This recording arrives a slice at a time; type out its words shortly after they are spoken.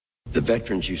The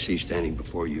veterans you see standing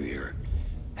before you here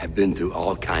have been through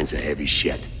all kinds of heavy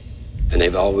shit, and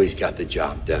they've always got the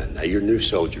job done. Now, your new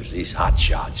soldiers, these hot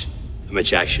shots, how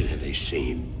much action have they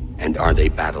seen, and are they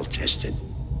battle-tested?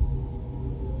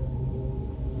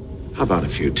 How about a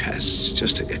few tests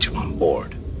just to get you on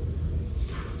board?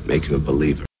 Make you a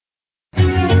believer.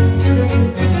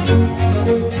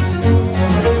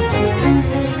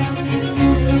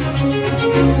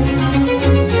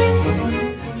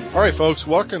 All right, folks,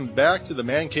 welcome back to the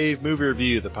Man Cave Movie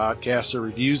Review, the podcast that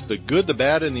reviews the good, the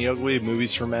bad, and the ugly of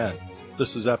movies for men.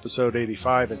 This is episode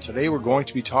 85, and today we're going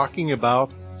to be talking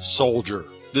about Soldier.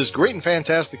 This great and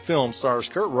fantastic film stars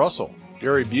Kurt Russell,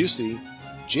 Gary Busey,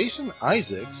 Jason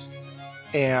Isaacs,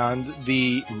 and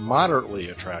the moderately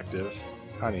attractive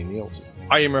Connie Nielsen.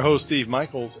 I am your host, Steve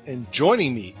Michaels, and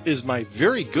joining me is my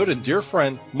very good and dear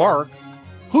friend, Mark,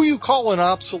 who you call an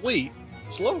obsolete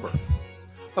Slover.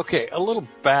 Okay, a little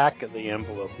back of the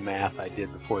envelope math I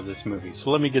did before this movie.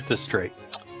 So let me get this straight.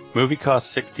 Movie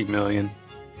cost $60 million.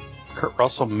 Kurt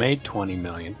Russell made $20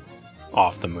 million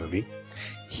off the movie.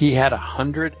 He had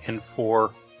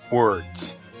 104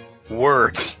 words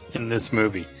in this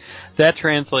movie. That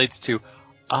translates to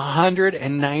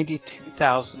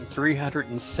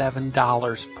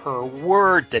 $192,307 per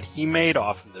word that he made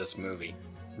off of this movie.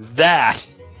 That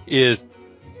is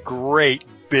great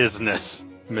business,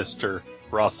 Mr.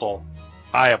 Russell.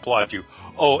 I applaud you.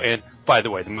 Oh, and by the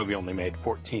way, the movie only made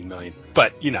 $14 million.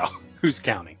 But, you know, who's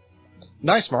counting?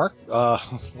 Nice, Mark.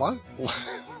 What?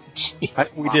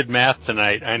 We did math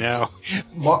tonight, I know.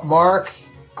 Mark,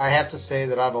 I have to say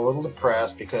that I'm a little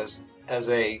depressed because as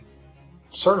a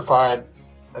certified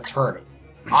attorney,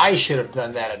 I should have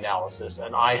done that analysis,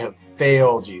 and I have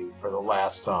failed you for the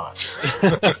last time.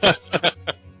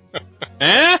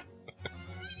 Eh?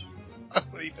 I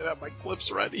don't even have my clips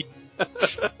ready.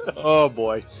 Oh,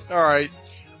 boy. All right.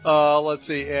 Let's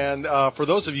see. And for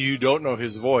those of you who don't know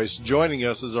his voice, joining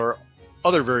us is our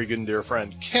other very good and dear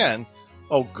friend, Ken.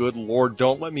 Oh, good Lord,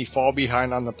 don't let me fall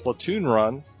behind on the platoon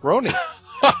run. Roney.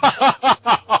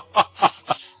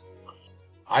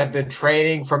 I've been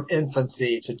training from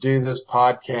infancy to do this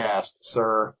podcast,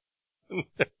 sir.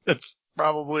 It's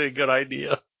probably a good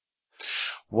idea.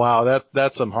 Wow,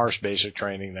 that's some harsh basic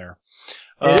training there.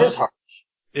 It is harsh.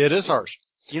 It is harsh.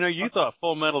 You know, you thought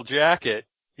Full Metal Jacket,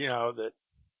 you know, that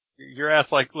your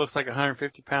ass looks like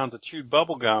 150 pounds of chewed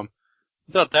bubble gum.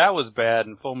 You thought that was bad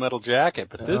in Full Metal Jacket,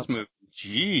 but this movie,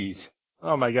 jeez.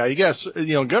 Oh my God, you guys,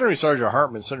 Gunnery Sergeant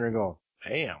Hartman sitting there going,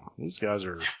 damn, these guys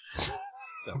are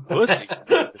some pussy.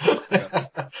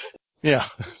 Yeah,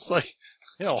 it's like,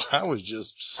 hell, I was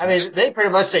just. I mean, they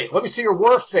pretty much say, let me see your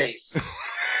war face.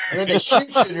 And then they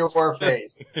shoot you in your war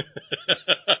face.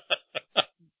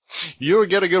 You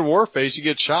get a good war face, you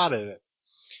get shot in it.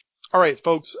 All right,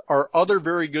 folks, our other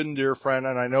very good and dear friend,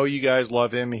 and I know you guys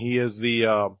love him. He is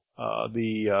the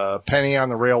penny on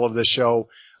the rail of the show,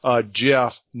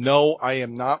 Jeff. No, I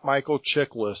am not Michael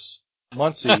Chiklis.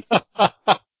 Muncie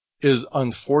is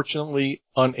unfortunately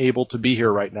unable to be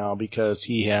here right now because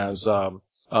he has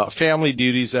family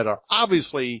duties that are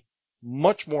obviously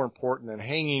much more important than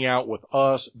hanging out with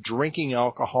us, drinking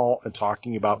alcohol, and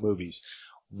talking about movies.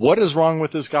 What is wrong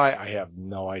with this guy? I have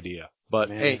no idea. But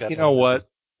Man, hey, you know what?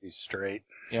 He's straight.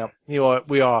 Yep. You know what?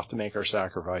 We all have to make our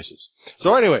sacrifices.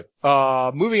 So anyway,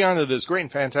 moving on to this great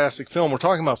and fantastic film, we're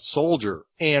talking about Soldier.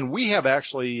 And we have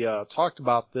actually talked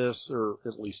about this, or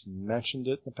at least mentioned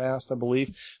it in the past, I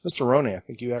believe. Mr. Roney, I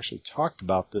think you actually talked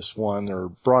about this one or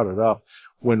brought it up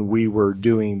when we were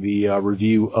doing the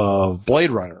review of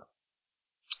Blade Runner.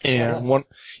 And one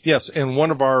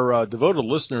of our devoted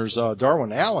listeners,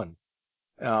 Darwin Allen,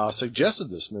 suggested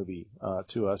this movie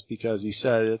to us because he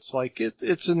said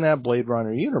it's in that Blade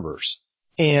Runner universe.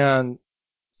 And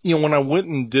when I went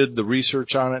and did the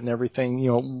research on it and everything,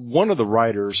 one of the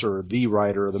writers or the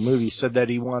writer of the movie said that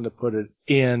he wanted to put it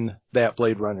in that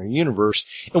Blade Runner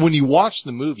universe. And when you watch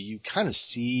the movie, you kind of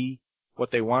see what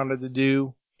they wanted to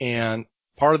do. And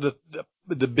part of the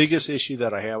biggest issue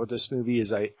that I have with this movie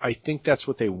is I think that's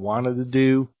what they wanted to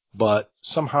do, but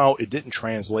somehow it didn't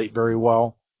translate very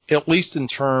well. At least in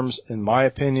terms, in my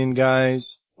opinion,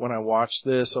 guys, when I watched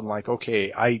this, I'm like,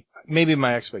 okay, maybe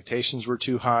my expectations were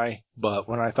too high, but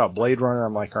when I thought Blade Runner,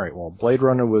 I'm like, all right, well, Blade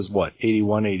Runner was what,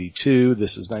 81, 82,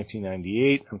 this is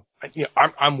 1998.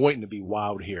 I'm waiting to be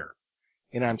wowed here.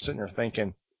 And I'm sitting there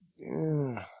thinking,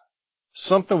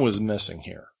 something was missing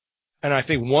here. And I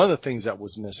think one of the things that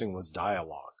was missing was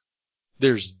dialogue.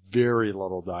 There's very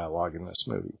little dialogue in this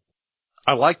movie.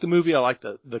 I like the movie. I like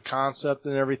the concept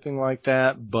and everything like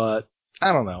that, but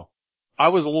I don't know. I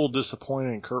was a little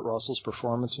disappointed in Kurt Russell's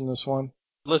performance in this one.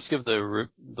 Let's give the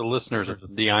listeners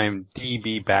the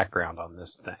IMDb background on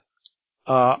this thing.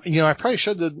 I probably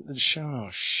should oh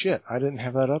shit, I didn't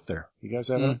have that up there. You guys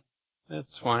have it?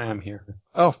 That's why I'm here.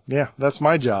 Oh, yeah, that's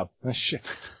my job. Shit.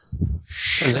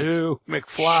 Hello,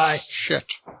 McFly.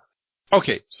 Shit.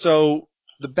 Okay, so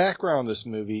the background of this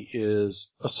movie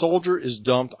is a soldier is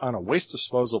dumped on a waste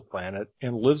disposal planet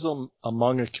and lives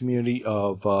among a community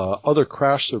of other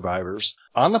crash survivors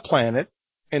on the planet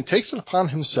and takes it upon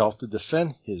himself to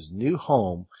defend his new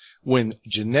home when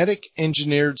genetic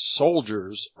engineered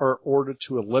soldiers are ordered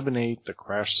to eliminate the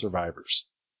crash survivors.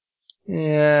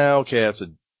 Yeah, okay, that's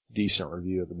a decent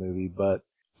review of the movie, but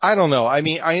I don't know. I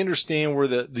mean, I understand where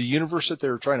the universe that they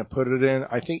were trying to put it in.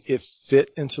 I think it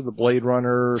fit into the Blade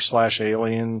Runner /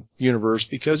 Alien universe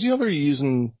because, they're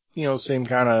using, same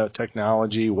kind of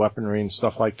technology, weaponry and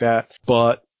stuff like that.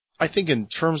 But I think in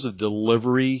terms of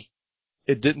delivery,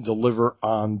 it didn't deliver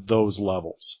on those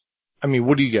levels. I mean,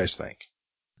 what do you guys think?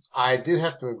 I do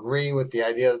have to agree with the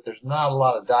idea that there's not a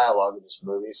lot of dialogue in this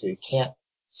movie, so you can't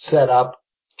set up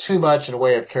too much in the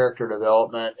way of character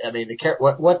development. I mean,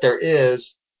 what there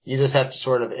is, you just have to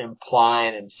sort of imply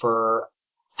and infer.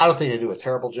 I don't think they do a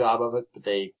terrible job of it, but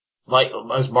they, like,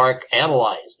 as Mark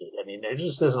analyzed it, I mean, there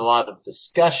just isn't a lot of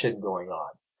discussion going on.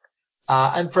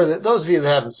 And for those of you that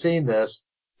haven't seen this,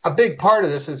 a big part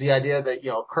of this is the idea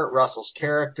that, Kurt Russell's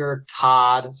character,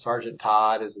 Todd, Sergeant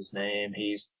Todd is his name.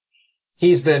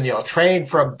 He's been, trained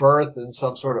from birth in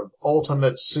some sort of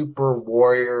ultimate super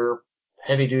warrior,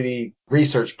 heavy duty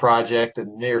research project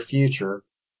in the near future.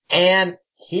 And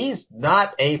he's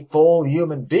not a full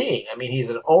human being. I mean,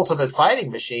 he's an ultimate fighting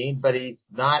machine, but he's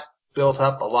not built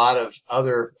up a lot of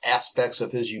other aspects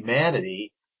of his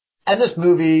humanity. And this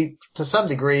movie, to some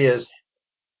degree, is,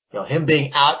 him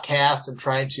being outcast and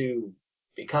trying to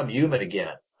become human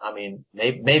again. I mean,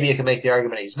 maybe you can make the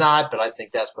argument he's not, but I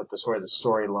think that's what the sort of the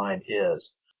storyline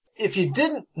is. If you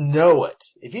didn't know it,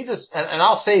 if you just, and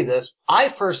I'll say this, I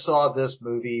first saw this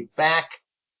movie back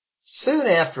soon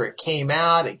after it came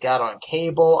out. It got on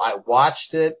cable. I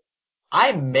watched it.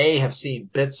 I may have seen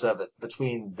bits of it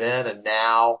between then and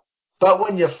now, but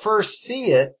when you first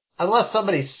see it, unless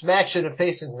somebody smacks you in the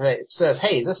face and says,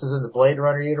 hey, this is in the Blade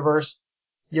Runner universe,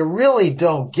 you really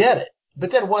don't get it.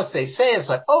 But then once they say it, it's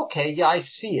like, okay, yeah, I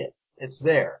see it. It's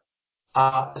there.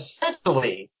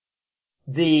 Essentially,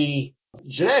 the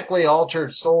genetically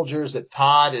altered soldiers that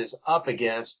Todd is up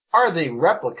against are the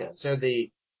replicants. They're the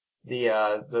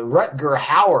Rutger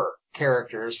Hauer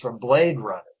characters from Blade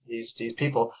Runner. These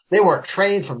people, they weren't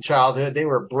trained from childhood. They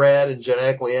were bred and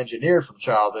genetically engineered from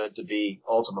childhood to be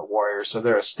ultimate warriors. So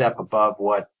they're a step above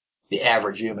what the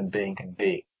average human being can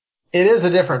be. It is a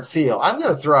different feel. I'm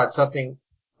going to throw out something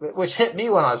which hit me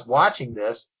when I was watching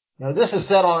this. This is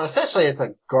set on, essentially it's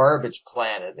a garbage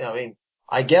planet. I mean,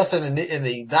 I guess in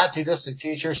the not too distant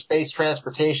future, space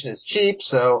transportation is cheap.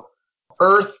 So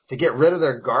Earth, to get rid of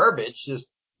their garbage, just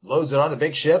loads it onto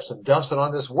big ships and dumps it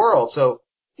on this world. So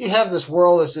you have this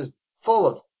world that's just full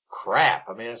of crap.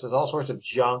 I mean, it's just all sorts of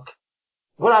junk.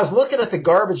 When I was looking at the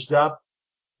garbage dump,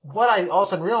 what I all of a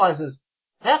sudden realized is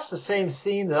that's the same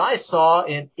scene that I saw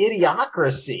in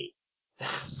Idiocracy.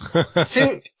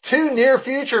 two near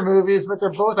future movies, but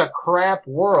they're both a crap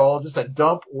world, just a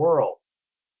dump world.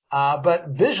 But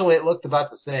visually it looked about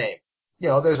the same.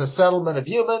 There's a settlement of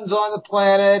humans on the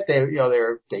planet.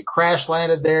 They crash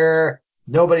landed there.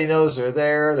 Nobody knows they're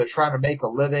there. They're trying to make a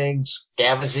living,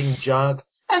 scavenging junk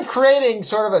and creating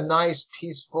sort of a nice,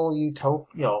 peaceful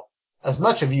utopia, as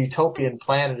much of a utopian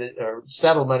planet or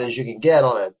settlement as you can get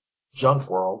on a junk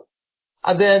world.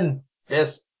 And then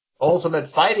this ultimate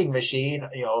fighting machine,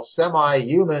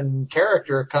 semi-human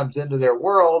character comes into their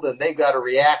world and they've got to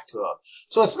react to him.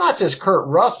 So it's not just Kurt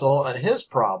Russell and his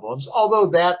problems, although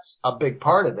that's a big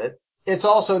part of it. It's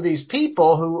also these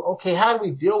people who, okay, how do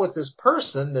we deal with this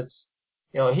person that's,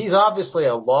 he's obviously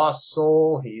a lost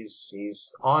soul.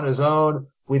 He's on his own.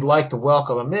 We'd like to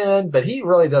welcome him in, but he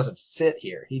really doesn't fit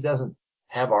here. He doesn't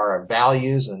have our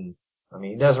values and,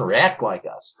 he doesn't react like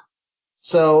us.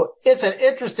 So it's an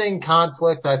interesting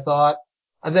conflict, I thought.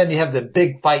 And then you have the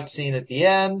big fight scene at the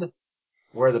end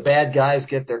where the bad guys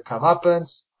get their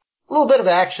comeuppance. A little bit of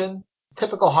action,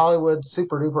 typical Hollywood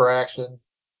super duper action.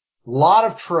 A lot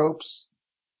of tropes.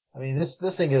 I mean, this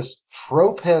thing is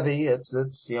trope heavy. It's,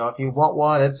 if you want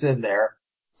one, it's in there.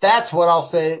 That's what I'll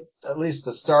say, at least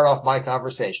to start off my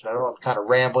conversation. I don't know, I'm kind of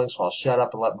rambling, so I'll shut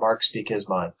up and let Mark speak his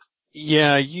mind.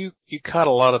 Yeah, you caught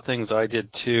a lot of things I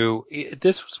did too.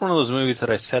 This was one of those movies that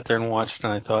I sat there and watched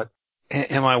and I thought,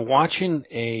 am I watching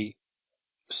a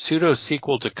pseudo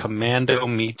sequel to Commando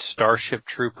meets Starship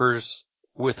Troopers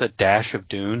with a dash of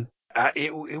Dune?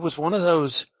 It was one of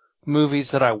those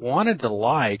movies that I wanted to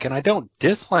like, and I don't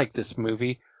dislike this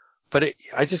movie, but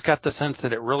I just got the sense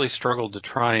that it really struggled to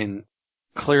try and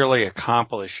clearly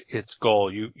accomplish its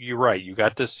goal. You're right. You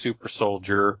got this super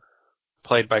soldier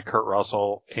played by Kurt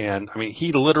Russell, and I mean,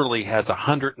 he literally has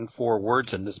 104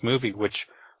 words in this movie, which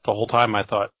the whole time I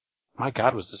thought, my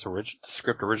God, was this the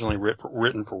script originally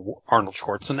written for Arnold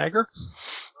Schwarzenegger?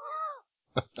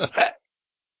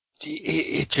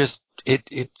 It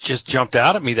just jumped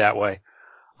out at me that way.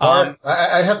 Mark,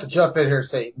 I have to jump in here and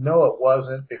say, no, it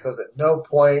wasn't, because at no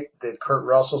point did Kurt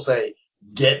Russell say,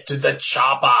 "Get to the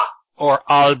chopper," or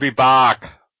 "I'll be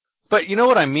back." But you know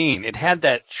what I mean? It had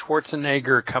that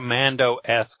Schwarzenegger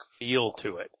Commando-esque feel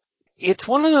to it. It's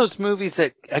one of those movies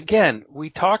that, again, we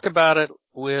talked about it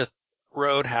with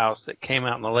Roadhouse that came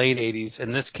out in the late 80s, and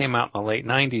this came out in the late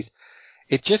 90s.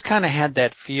 It just kind of had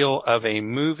that feel of a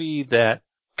movie that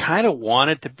kind of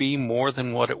wanted to be more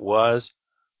than what it was,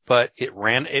 but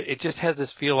it just has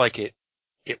this feel like it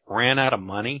ran out of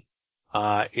money.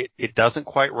 It doesn't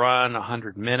quite run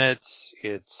 100 minutes.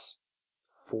 It's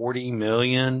 40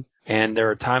 million. And there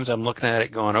are times I'm looking at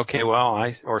it going, okay,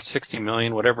 well, or 60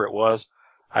 million, whatever it was.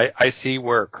 I see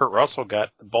where Kurt Russell got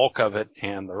the bulk of it,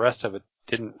 and the rest of it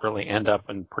didn't really end up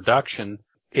in production.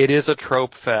 It is a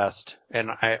trope fest, and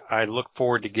I look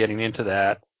forward to getting into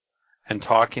that and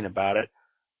talking about it.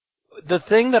 The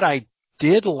thing that I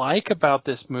did like about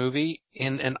this movie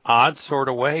in an odd sort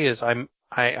of way is I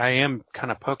am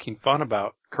kind of poking fun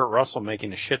about Kurt Russell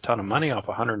making a shit ton of money off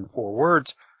 104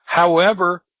 words.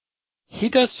 However, he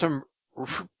does some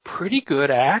pretty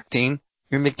good acting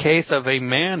in the case of a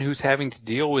man who's having to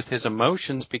deal with his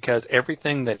emotions because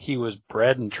everything that he was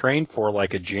bred and trained for,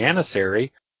 like a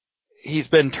janissary, he's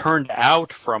been turned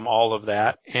out from all of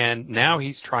that, and now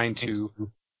he's trying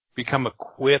to become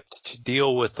equipped to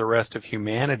deal with the rest of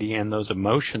humanity and those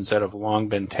emotions that have long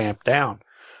been tamped down.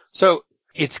 So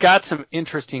it's got some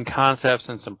interesting concepts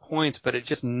and some points, but it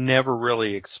just never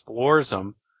really explores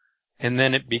them. And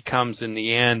then it becomes, in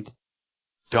the end,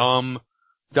 dumb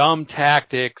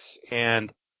tactics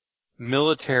and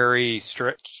military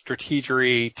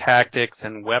strategery tactics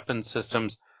and weapon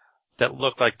systems that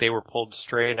look like they were pulled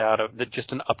straight out of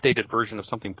just an updated version of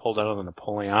something pulled out of the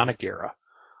Napoleonic era.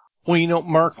 Well,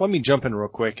 Mark, let me jump in real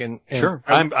quick. Sure.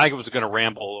 I was going to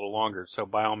ramble a little longer, so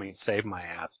by all means, save my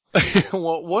ass.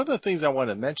 Well, one of the things I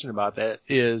want to mention about that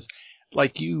is,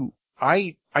 like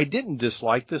I didn't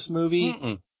dislike this movie.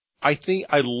 Mm-mm. I think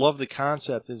I love the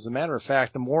concept. As a matter of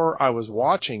fact, the more I was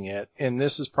watching it, and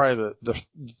this is probably the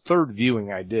third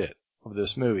viewing I did of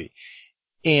this movie,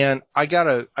 and I got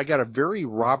a very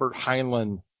Robert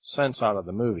Heinlein sense out of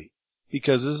the movie,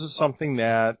 because this is something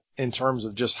that, in terms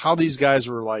of just how these guys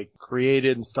were like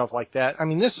created and stuff like that. I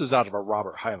mean, this is out of a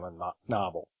Robert Heinlein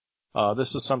novel.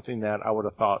 This is something that I would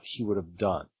have thought he would have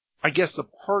done. I guess the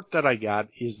part that I got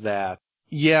is that,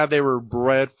 yeah, they were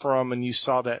bred from, and you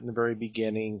saw that in the very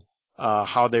beginning,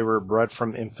 how they were bred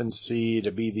from infancy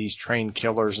to be these trained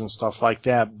killers and stuff like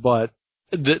that. But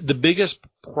the biggest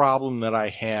problem that I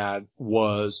had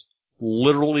was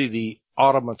literally the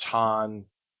automaton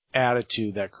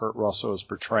attitude that Kurt Russell is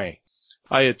portraying.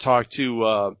 I had talked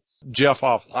to Jeff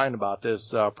offline about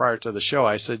this prior to the show.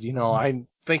 I said, I'm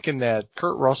thinking that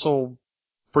Kurt Russell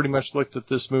pretty much looked at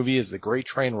this movie as the Great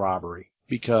Train Robbery,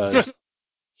 because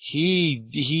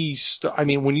I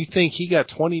mean, when you think he got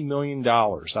 $20 million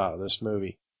out of this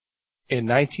movie in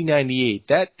 1998,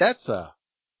 that's a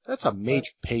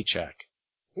major paycheck.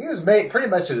 He was made pretty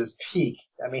much at his peak.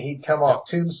 I mean, he'd come off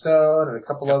Tombstone and a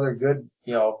couple other good,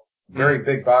 very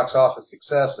big box office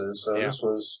successes. So this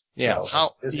was,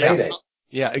 his heyday.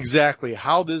 Yeah, exactly.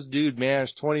 How this dude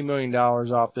managed $20 million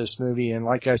off this movie. And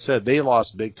like I said, they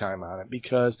lost big time on it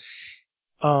because,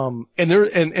 and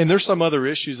there's some other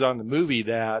issues on the movie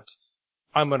that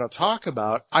I'm going to talk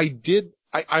about. I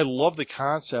love the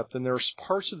concept, and there's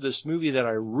parts of this movie that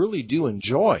I really do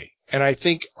enjoy and I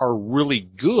think are really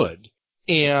good.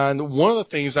 And one of the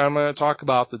things I'm going to talk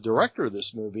about the director of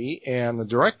this movie, and the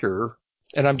director,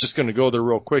 and I'm just going to go there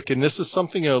real quick. And this is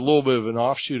something a little bit of an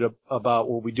offshoot about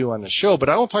what we do on the show, but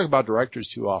I don't talk about directors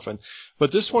too often.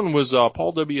 But this one was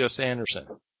Paul W.S. Anderson.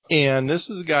 And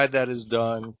this is a guy that has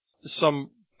done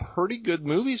some pretty good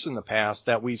movies in the past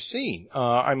that we've seen.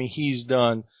 I mean, he's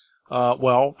done,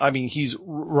 he's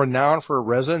renowned for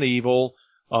Resident Evil.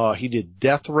 He did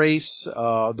Death Race,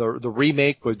 the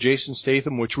remake with Jason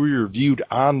Statham, which we reviewed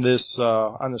on this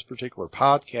particular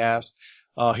podcast.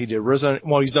 He did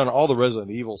he's done all the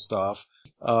Resident Evil stuff.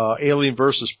 Alien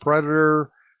vs.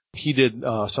 Predator. He did,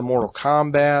 some Mortal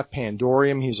Kombat,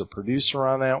 Pandorium. He's a producer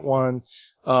on that one.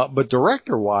 But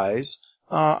director-wise,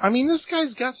 I mean, this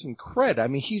guy's got some cred. I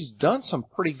mean, he's done some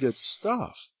pretty good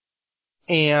stuff.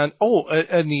 And,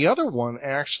 and the other one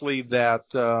actually that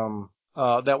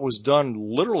was done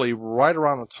literally right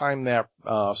around the time that,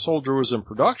 Soldier was in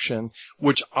production,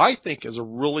 which I think is a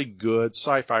really good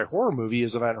sci-fi horror movie,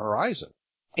 is Event Horizon.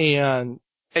 And,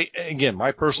 again,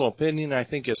 my personal opinion, I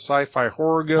think as sci-fi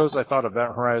horror goes, I thought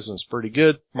Event Horizon is pretty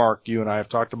good. Mark, you and I have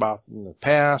talked about it in the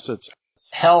past. It's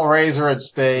Hellraiser in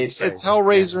space. It's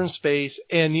Hellraiser in space,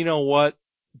 and you know what?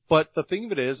 But the thing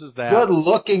of it is that good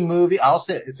looking movie. I'll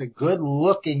say it's a good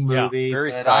looking movie. Yeah,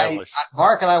 very but stylish.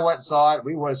 Mark and I went and saw it.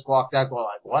 We always walked out going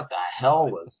like, "What the hell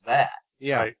was that?"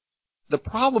 Yeah. Right. The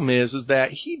problem is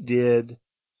that he did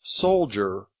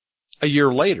Soldier a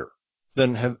year later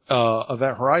than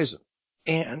Event Horizon,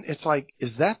 and it's like,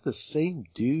 is that the same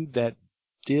dude that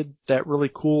did that really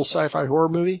cool sci-fi horror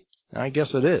movie? And I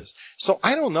guess it is. So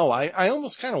I don't know. I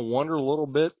almost kind of wonder a little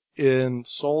bit in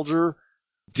Soldier.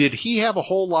 Did he have a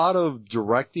whole lot of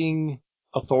directing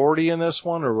authority in this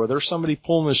one, or were there somebody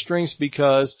pulling the strings?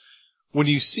 Because when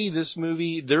you see this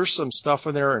movie, there's some stuff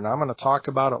in there, and I'm going to talk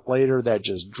about it later, that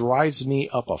just drives me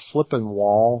up a flipping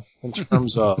wall in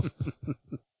terms of.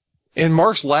 And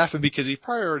Mark's laughing because he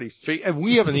probably already and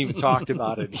we haven't even talked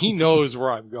about it. He knows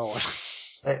where I'm going. Steve,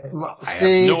 I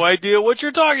have no idea what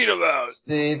you're talking about.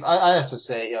 Steve, I have to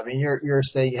say, I mean, you're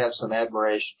saying you have some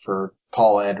admiration for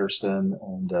Paul Anderson,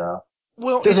 and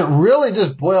Well, does it really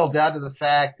just boil down to the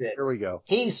fact that here we go.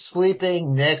 he's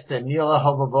sleeping next to Mila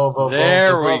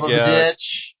There we go.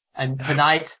 Jovovich and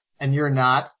tonight, and you're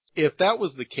not? If that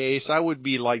was the case, I would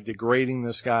be like degrading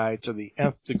this guy to the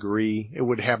nth degree. It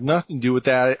would have nothing to do with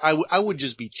that. I would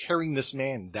just be tearing this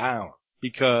man down,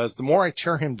 because the more I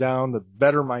tear him down, the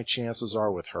better my chances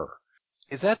are with her.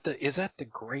 Is that the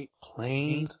Great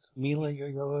Plains, Mila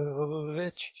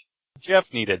Jovovich?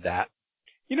 Jeff needed that.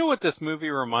 You know what this movie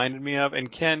reminded me of? And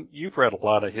Ken, you've read a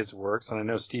lot of his works, and I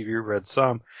know Steve, you've read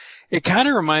some. It kind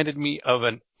of reminded me of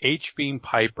an H. Beam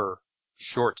Piper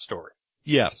short story.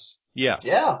 Yes. Yes.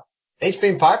 Yeah. H.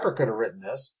 Beam Piper could have written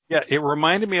this. Yeah, it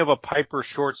reminded me of a Piper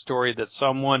short story that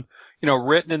someone,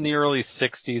 written in the early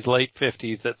 60s, late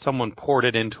 50s, that someone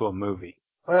ported into a movie.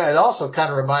 Well, it also kind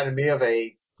of reminded me of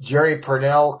a Jerry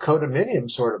Purnell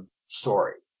Condominium sort of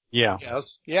story. Yeah.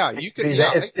 Yes. Yeah. You could.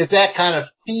 It's that kind of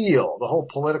feel, the whole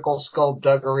political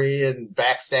skullduggery and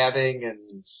backstabbing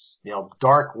and,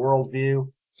 dark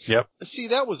worldview. Yep. See,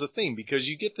 that was a thing, because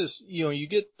you get this, you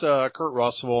get Kurt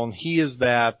Russell, and he is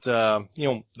that, the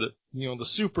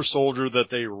super soldier that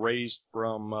they raised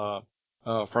from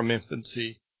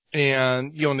infancy.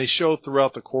 And, and they show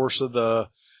throughout the course of the,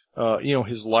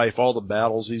 his life, all the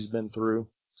battles he's been through.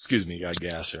 Excuse me, got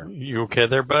gas here. You okay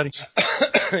there, buddy?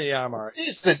 Yeah, I'm all right.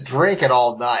 He's been drinking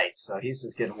all night, so he's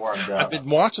just getting warmed up. I've been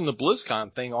watching the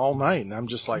BlizzCon thing all night, and I'm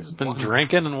just like, been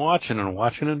drinking and watching and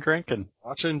watching and drinking.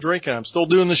 Watching and drinking. I'm still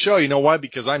doing the show. You know why?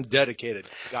 Because I'm dedicated.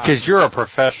 Because you're a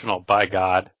professional, by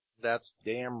God. That's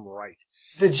damn right.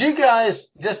 Did you guys,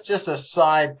 just a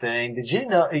side thing, did you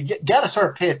know, you got to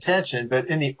sort of pay attention, but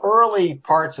in the early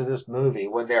parts of this movie,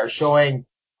 when they are showing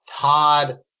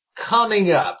Todd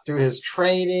coming up through his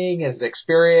training, his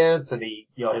experience, and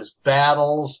his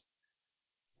battles,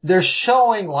 they're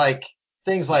showing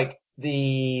things like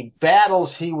the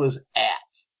battles he was at.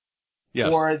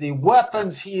 Yes. Or the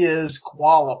weapons he is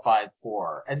qualified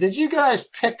for. And did you guys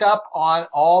pick up on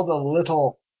all the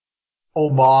little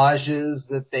homages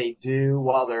that they do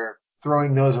while they're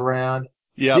throwing those around?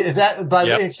 Yeah. Is that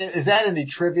is that in the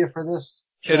trivia for this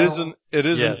show? It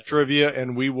isn't trivia,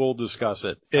 and we will discuss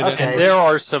it. Okay. There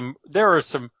are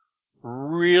some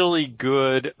really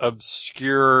good,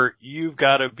 obscure, you've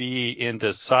got to be into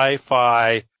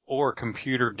sci-fi or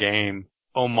computer game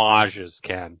homages,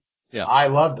 Ken. Yeah. I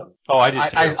loved them. Oh, I did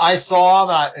too. I saw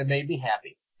them, it made me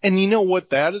happy. And you know what?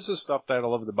 That is the stuff that I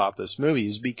loved about this movie,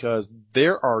 is because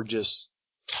there are just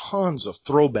tons of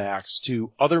throwbacks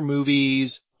to other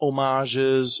movies,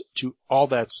 homages, to all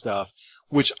that stuff,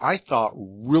 which I thought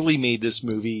really made this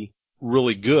movie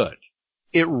really good.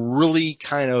 It really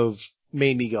kind of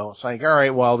made me go, it's like, all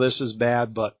right, well, this is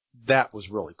bad, but that was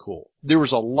really cool. There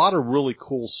was a lot of really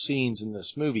cool scenes in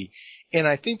this movie, and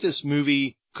I think this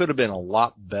movie could have been a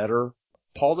lot better.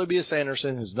 Paul W.S.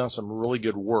 Anderson has done some really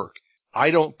good work.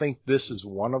 I don't think this is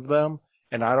one of them,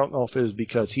 and I don't know if it was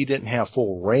because he didn't have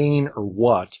full reign or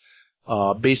what,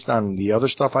 based on the other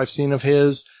stuff I've seen of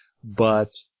his,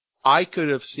 but I could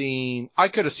have seen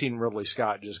Ridley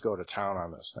Scott just go to town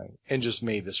on this thing and just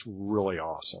made this really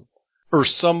awesome. Or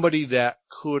somebody that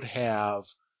could have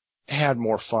had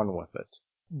more fun with it.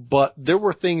 But there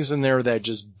were things in there that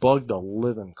just bugged the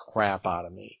living crap out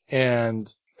of me.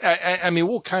 And I mean,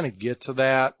 we'll kind of get to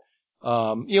that.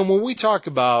 When we talk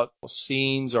about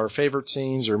scenes, our favorite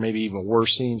scenes, or maybe even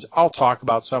worse scenes, I'll talk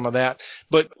about some of that.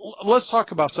 But let's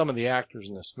talk about some of the actors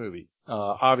in this movie.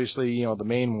 Obviously, the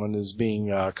main one is being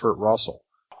Kurt Russell.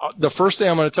 The first thing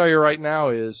I'm going to tell you right now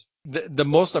is the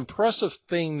most impressive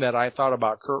thing that I thought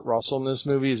about Kurt Russell in this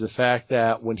movie is the fact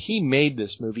that when he made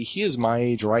this movie, he is my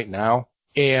age right now,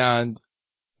 and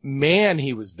man,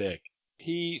 he was big.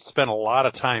 He spent a lot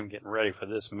of time getting ready for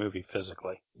this movie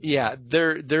physically. Yeah,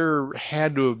 there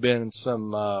had to have been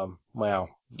some, I'm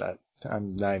not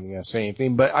even going to say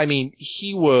anything, but I mean,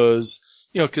 he was,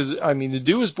 cause I mean, the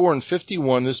dude was born in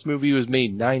 51, this movie was made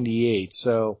in 98,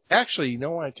 so actually,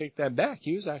 when I take that back,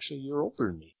 he was actually a year older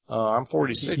than me. I'm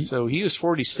 46, so he was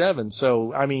 47,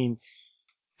 so I mean,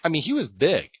 he was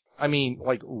big. I mean,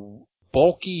 like,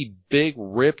 bulky, big,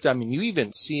 ripped, I mean, you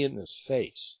even see it in his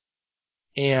face.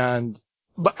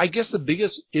 But I guess the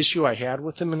biggest issue I had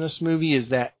with him in this movie is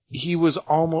that he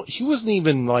wasn't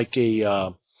even like he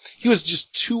was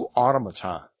just too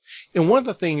automaton. And one of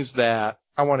the things that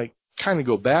I want to kind of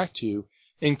go back to,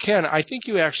 and Ken, I think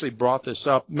you actually brought this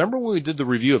up. Remember when we did the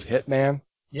review of Hitman?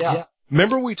 Yeah.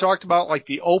 Remember we talked about like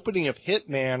the opening of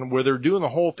Hitman where they're doing the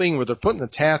whole thing where they're putting the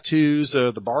tattoos,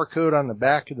 the barcode on the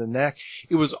back of the neck.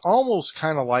 It was almost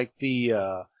kind of like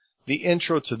the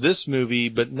intro to this movie,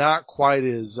 but not quite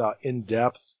as in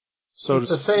depth. So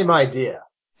it's the same idea.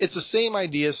 It's the same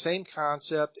idea, same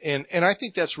concept, and I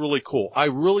think that's really cool. I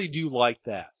really do like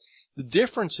that. The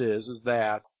difference is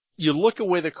that you look at the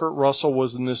way that Kurt Russell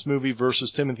was in this movie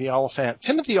versus Timothy Olyphant.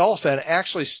 Timothy Olyphant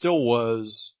actually still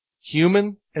was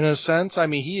human in a sense. I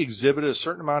mean, he exhibited a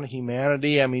certain amount of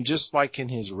humanity. I mean, just like in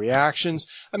his reactions.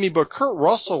 I mean, but Kurt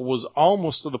Russell was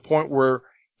almost to the point where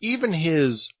even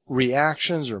his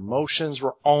reactions or motions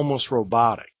were almost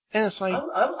robotic. And it's like,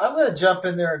 I'm going to jump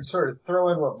in there and sort of throw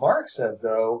in what Mark said,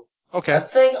 though. Okay. The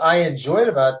thing I enjoyed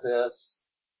about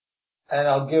this, and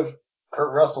I'll give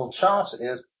Kurt Russell chops,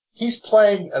 is he's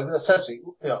playing essentially,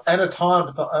 an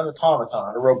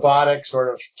automaton, a robotic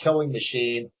sort of killing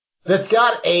machine that's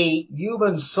got a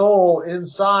human soul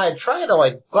inside trying to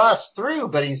like bust through,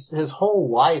 but his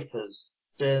whole life has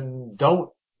been don't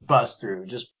bust through,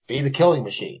 just be the killing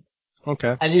machine.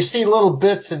 Okay. And you see little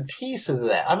bits and pieces of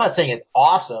that. I'm not saying it's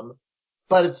awesome,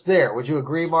 but it's there. Would you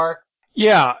agree, Mark?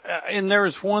 Yeah, and there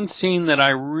was one scene that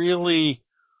I really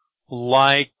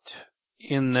liked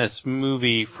in this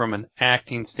movie from an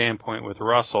acting standpoint with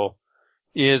Russell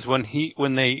is when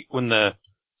the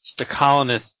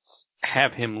colonists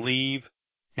have him leave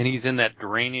and he's in that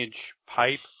drainage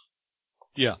pipe.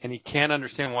 Yeah. And he can't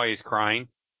understand why he's crying.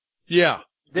 Yeah.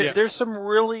 There's some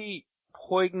really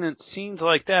poignant scenes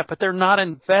like that, but they're not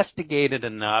investigated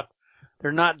enough.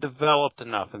 They're not developed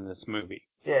enough in this movie.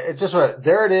 Yeah, it's just right.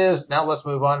 There it is. Now let's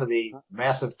move on to the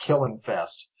massive killing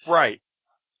fest. Right.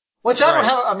 Which I don't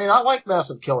have. I mean, I like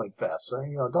massive killing fests. So,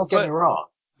 don't get me wrong.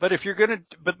 But if you're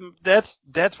but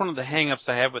that's one of the hang-ups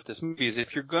I have with this movie is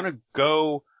if you're gonna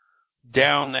go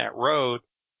down that road,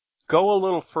 go a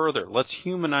little further. Let's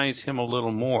humanize him a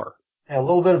little more. Yeah, a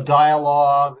little bit of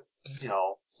dialogue, a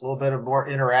little bit of more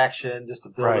interaction just to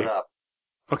build it up.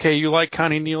 Okay, you like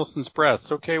Connie Nielsen's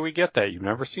breasts. Okay, we get that. You've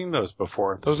never seen those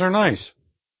before. Those are nice.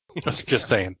 Just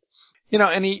saying.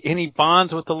 And he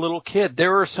bonds with the little kid.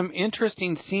 There were some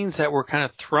interesting scenes that were kind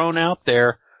of thrown out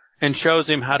there and shows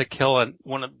him how to kill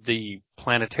one of the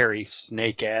planetary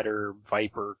snake adder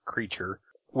viper creature,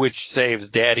 which saves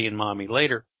Daddy and Mommy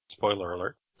later. Spoiler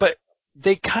alert. But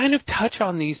they kind of touch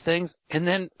on these things and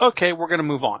then, okay, we're going to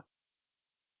move on.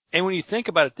 And when you think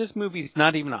about it, this movie's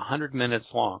not even 100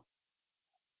 minutes long.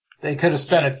 They could have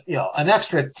spent an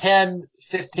extra 10,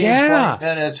 15, 20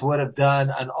 minutes would have done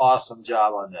an awesome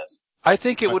job on this. I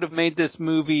think it would have made this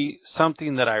movie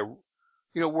something that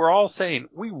we're all saying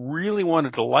we really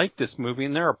wanted to like this movie,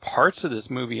 and there are parts of this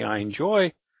movie I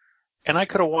enjoy, and I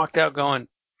could have walked out going,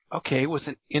 okay, it was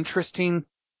an interesting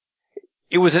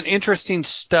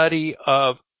study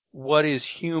of what is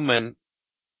human,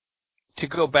 to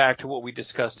go back to what we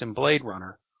discussed in Blade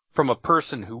Runner, from a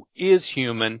person who is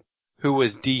human, who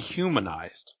was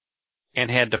dehumanized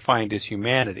and had to find his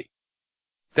humanity.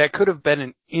 That could have been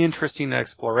an interesting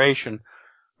exploration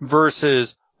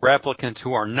versus replicants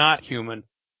who are not human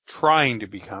trying to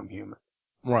become human.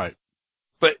 Right.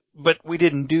 But we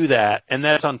didn't do that, and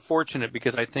that's unfortunate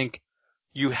because I think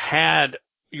you had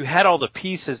all the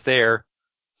pieces there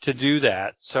to do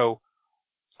that. So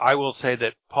I will say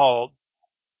that Paul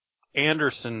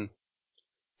Anderson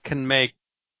can make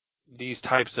these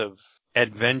types of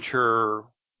adventure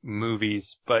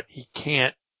movies, but he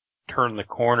can't turn the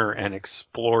corner and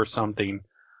explore something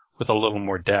with a little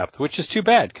more depth, which is too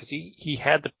bad because he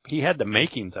had the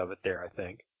makings of it there, I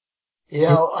think. You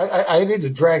know, I need to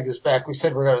drag this back. We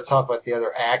said we're going to talk about the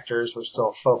other actors. We're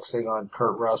still focusing on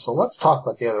Kurt Russell. Let's talk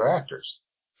about the other actors.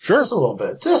 Sure. Just a little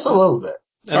bit. Just a little bit.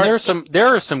 And there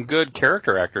are some good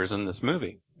character actors in this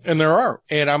movie. And there are.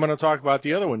 And I'm going to talk about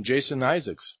the other one, Jason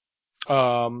Isaacs.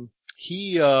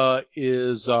 He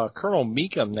is Colonel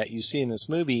Meekum that you see in this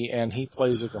movie, and he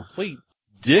plays a complete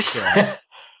dickhead.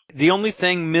 The only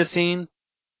thing missing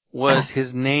was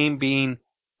his name being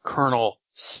Colonel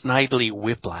Snidely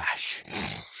Whiplash.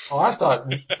 Oh, I thought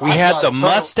We had the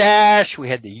mustache, we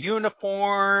had the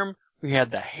uniform, we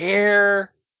had the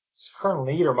hair. Colonel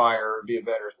Niedermeyer would be a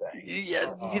better thing.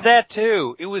 Yeah, that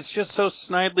too. It was just so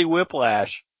Snidely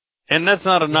Whiplash. And that's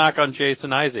not a knock on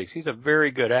Jason Isaacs. He's a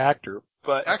very good actor.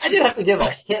 But I do have to give a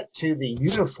hit to the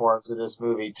uniforms in this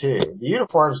movie too. The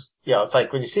uniforms, you know, it's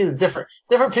like when you see the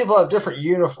different people have different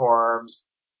uniforms.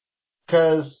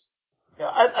 Cause you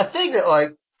know, a thing that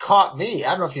like caught me,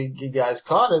 I don't know if you guys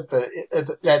caught it, but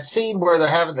that scene where they're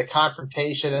having the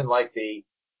confrontation and like the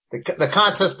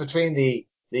contest between the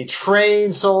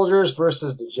trained soldiers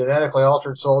versus the genetically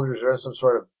altered soldiers. They're in some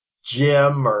sort of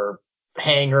gym or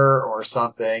hangar or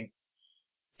something.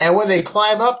 And when they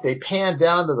climb up, they pan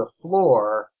down to the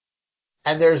floor,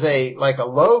 and there's a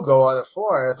logo on the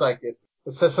floor, and it's like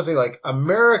it says something like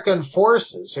American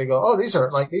Forces. So you go, oh, these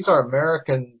are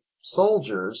American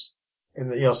soldiers in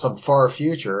the, you know, some far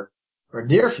future or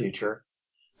near future.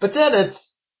 But then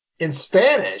it's in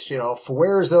Spanish, you know,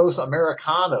 Fuerzos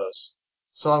Americanos.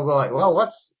 So I'm going, well,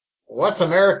 what's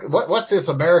America? What's this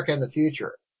America in the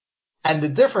future? And the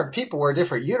different people wear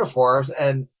different uniforms,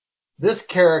 and this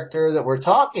character that we're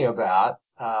talking about,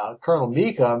 Colonel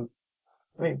Meekum,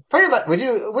 I mean, pretty much, would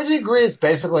you agree it's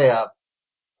basically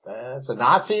it's a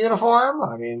Nazi uniform?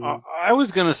 I mean, I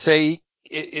was gonna say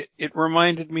he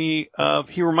reminded me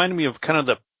of kind of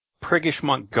the priggish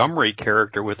Montgomery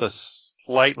character with a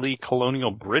slightly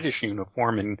colonial British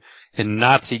uniform in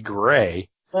Nazi gray.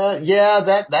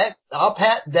 yeah, I'll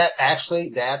pat that. Actually,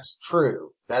 that's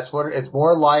true. That's what it's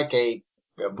more like a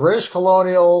British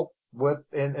colonial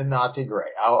in Nazi gray.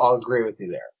 I'll agree with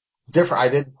you there. Different. I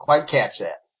didn't quite catch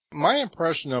that. My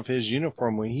impression of his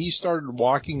uniform when he started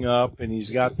walking up and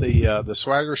he's got the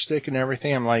swagger stick and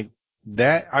everything, I'm like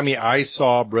that. I mean, I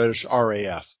saw British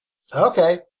RAF.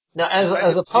 Okay. Now,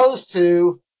 as opposed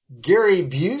to Gary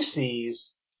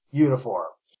Busey's uniform,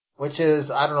 which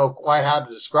is, I don't know quite how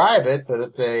to describe it, but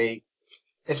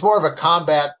it's more of a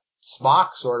combat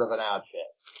smock sort of an outfit.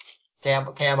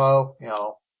 Camo, you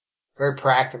know, very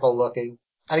practical looking.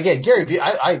 And again,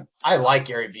 I like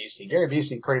Gary Busey. Gary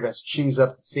Busey pretty much chews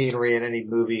up the scenery in any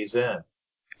movie he's in.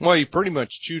 Well, he pretty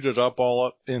much chewed it up all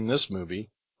up in this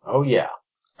movie. Oh yeah.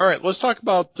 All right, let's talk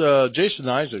about Jason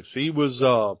Isaacs. He was,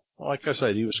 like I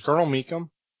said, he was Colonel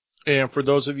Meekum. And for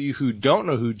those of you who don't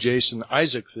know who Jason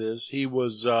Isaacs is, he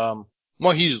was,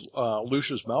 he's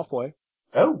Lucius Malfoy.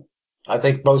 Oh, I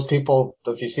think most people,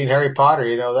 if you've seen Harry Potter,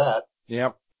 you know that.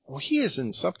 Yep. Well, he is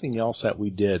in something else that we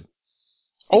did.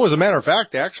 Oh, as a matter of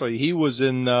fact, actually, he was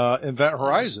in Event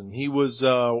Horizon. He was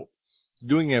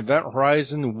doing Event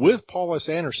Horizon with Paul S.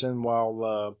 Anderson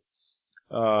while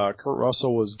Kurt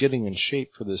Russell was getting in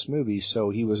shape for this movie.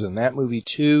 So he was in that movie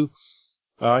too.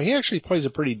 He actually plays a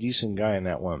pretty decent guy in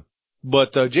that one.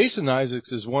 But Jason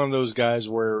Isaacs is one of those guys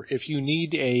where if you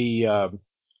need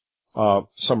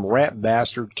some rat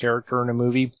bastard character in a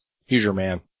movie, he's your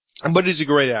man. But he's a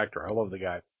great actor. I love the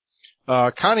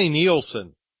guy. Connie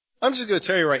Nielsen. I'm just going to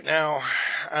tell you right now,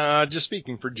 just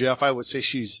speaking for Jeff, I would say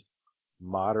she's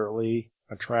moderately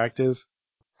attractive.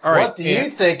 All right. What do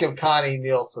you think of Connie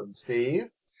Nielsen, Steve?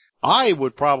 I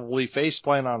would probably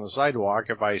faceplant on the sidewalk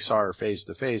if I saw her face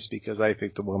to face because I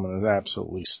think the woman is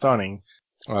absolutely stunning.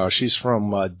 She's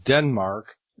from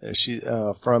Denmark.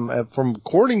 From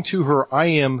according to her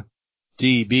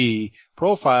IMDb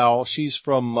profile, she's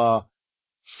from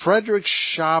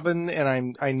Frederikshavn,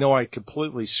 and I know I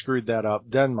completely screwed that up,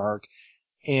 Denmark.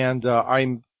 And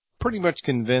I'm pretty much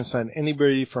convinced that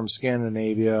anybody from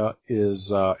Scandinavia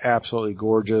is absolutely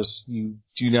gorgeous. You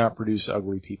do not produce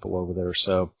ugly people over there,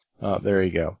 so there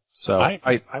you go. So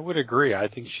I would agree. I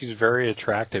think she's very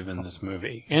attractive in this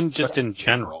movie, and just in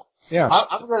general. Yeah,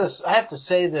 I have to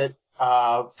say that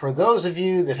for those of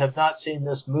you that have not seen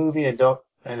this movie and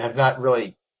have not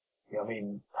really, I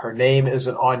mean, her name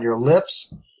isn't on your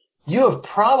lips, you have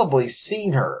probably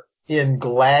seen her in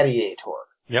Gladiator.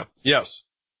 Yep. Yes.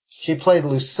 She played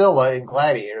Lucilla in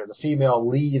Gladiator, the female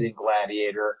lead in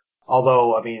Gladiator.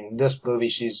 Although, I mean, in this movie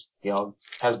she's,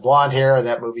 has blonde hair. In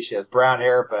that movie she has brown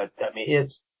hair. But, I mean,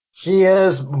 she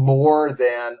is more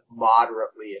than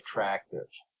moderately attractive.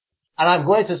 And I'm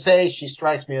going to say she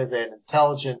strikes me as an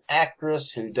intelligent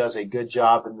actress who does a good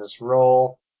job in this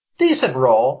role. Decent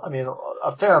role. I mean,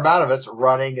 a fair amount of it's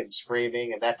running and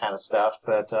screaming and that kind of stuff.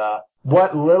 But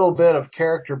what little bit of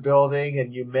character building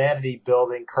and humanity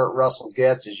building Kurt Russell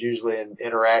gets is usually in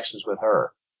interactions with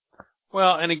her.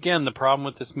 Well, and again, the problem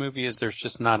with this movie is there's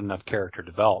just not enough character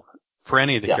development for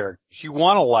any of the characters. You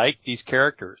want to like these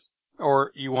characters,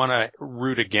 or you want to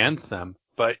root against them,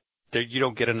 but you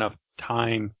don't get enough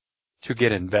time to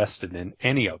get invested in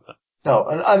any of them. No,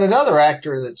 and another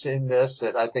actor that's in this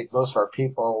that I think most of our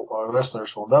people or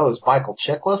listeners will know is Michael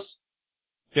Chiklis.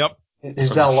 Yep. He's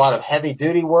done a lot of heavy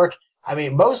duty work. I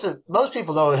mean, most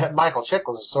people know that Michael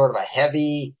Chiklis is sort of a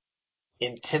heavy,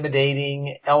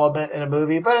 intimidating element in a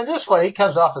movie, but in this one, he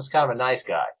comes off as kind of a nice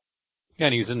guy. Yeah,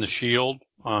 and he's in The Shield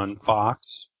on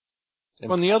Fox.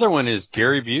 Well, and the other one is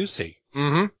Gary Busey.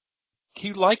 Mm-hmm.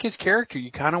 You like his character.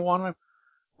 You kind of want to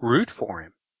root for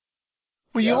him.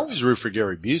 Well, you always root for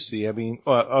Gary Busey. I mean,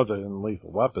 other than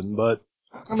Lethal Weapon, but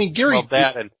I mean, Gary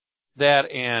Busey.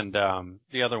 That and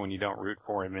the other one you don't root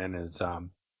for him in is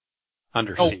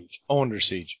Under Siege. Oh, Under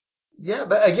Siege. Yeah,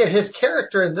 but again, his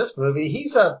character in this movie,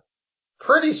 he's a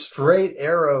pretty straight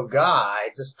arrow guy.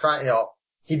 Just trying,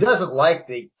 he doesn't like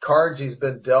the cards he's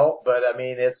been dealt, but I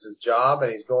mean, it's his job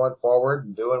and he's going forward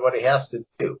and doing what he has to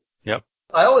do. Yep.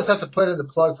 I always have to put in the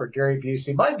plug for Gary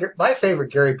Busey. My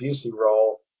favorite Gary Busey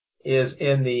role is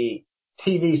in the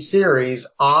TV series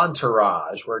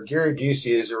Entourage, where Gary Busey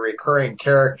is a recurring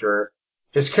character.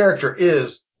 His character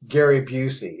is Gary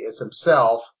Busey. It's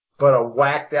himself, but a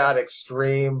whacked out,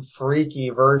 extreme, freaky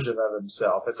version of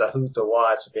himself. It's a hoot to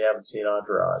watch if you haven't seen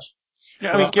Entourage.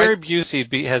 Yeah, I mean, Gary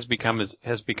Busey has become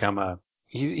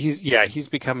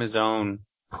his own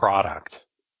product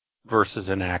versus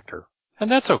an actor. And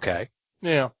that's okay.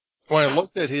 Yeah. When I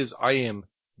looked at his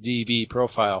IMDb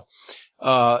profile,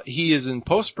 he is in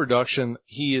post-production.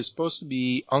 He is supposed to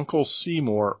be Uncle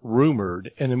Seymour,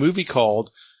 rumored, in a movie called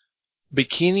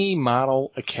Bikini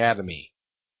Model Academy.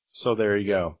 So there you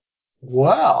go.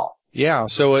 Wow. Yeah.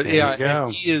 So and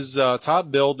he is top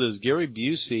billed as Gary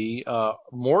Busey.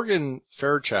 Morgan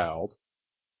Fairchild.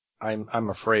 I'm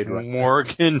afraid right now.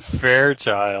 Morgan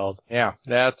Fairchild. Yeah.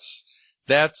 That's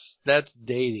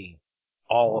dating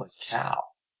all of us. Cow.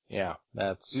 Yeah,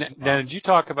 that's... Now, did you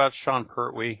talk about Sean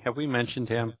Pertwee? Have we mentioned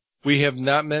him? We have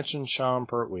not mentioned Sean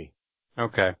Pertwee.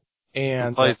 Okay. And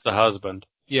he plays the husband.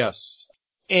 Yes.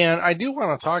 And I do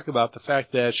want to talk about the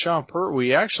fact that Sean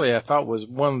Pertwee actually I thought was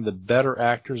one of the better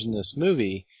actors in this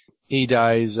movie. He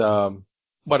dies,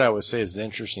 what I would say is an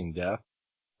interesting death.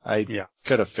 I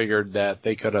could have figured that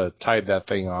they could have tied that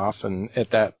thing off and at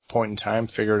that point in time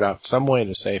figured out some way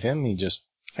to save him. He just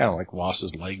kind of like lost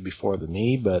his leg before the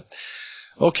knee, but...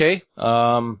 Okay,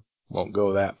 won't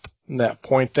go that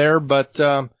point there, but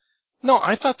no,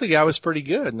 I thought the guy was pretty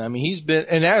good. And I mean, he's been,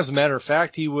 and as a matter of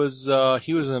fact, he was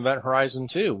in Event Horizon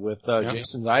 2 with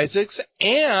Jason Isaacs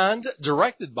and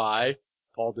directed by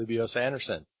Paul W.S.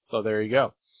 Anderson. So there you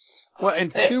go. Well,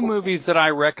 and two movies that I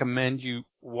recommend you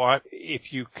watch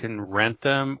if you can rent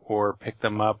them or pick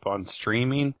them up on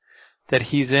streaming that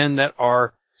he's in that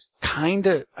are kind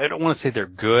of, I don't want to say they're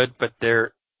good, but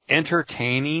they're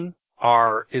entertaining.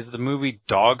 Is the movie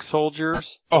Dog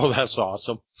Soldiers. Oh, that's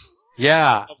awesome.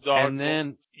 Yeah. And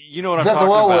then, you know what I'm talking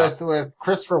about? Is that the one with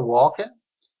Christopher Walken?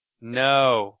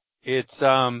 No. It's,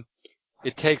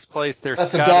 it takes place, they're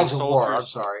That's Scottish the Dogs soldiers. of War, I'm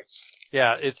sorry.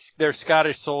 Yeah, they're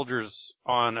Scottish soldiers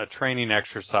on a training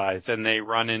exercise and they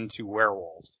run into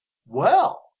werewolves.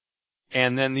 Well.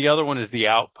 And then the other one is The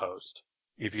Outpost,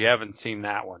 if you haven't seen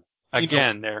that one.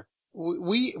 Again,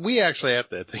 we actually have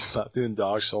to think about doing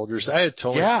Dog Soldiers. I had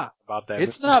told you about that.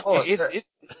 It's not.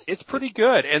 It's pretty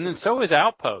good, and then so is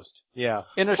Outpost. Yeah.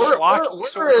 In a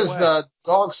where is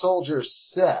Dog Soldiers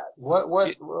set?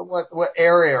 What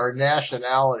area or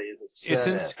nationality is it set? It's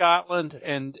in Scotland,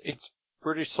 and it's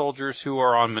British soldiers who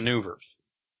are on maneuvers.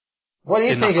 What do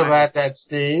you think about that,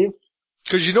 Steve?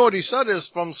 Because you know what he said is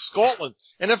from Scotland,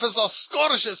 and if it's a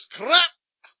Scottish, it's crap.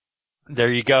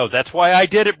 There you go. That's why I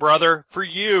did it, brother, for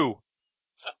you.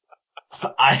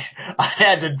 I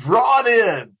had to draw it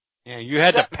in. Yeah, you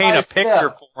had to paint a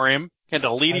picture for him. You had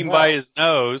to lead him by his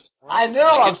nose. I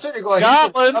know. I'm sitting there going,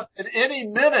 Scotland. He's up at any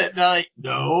minute. And I'm like,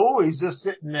 no, he's just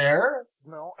sitting there.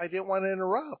 No, I didn't want to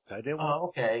interrupt.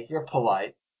 Okay, you're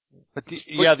polite. But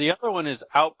the other one is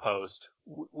Outpost.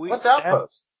 What's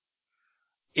Outpost?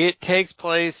 It takes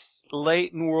place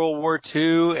late in World War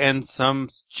II, and some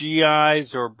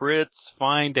GIs or Brits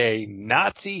find a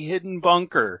Nazi hidden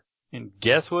bunker. And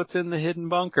guess what's in the hidden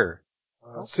bunker?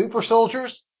 Super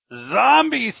soldiers?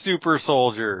 Zombie super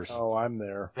soldiers. Oh, I'm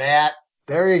there.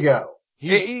 There you go.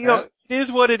 It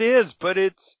is what it is, but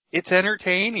it's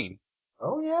entertaining.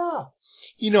 Oh yeah.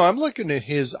 You know, I'm looking at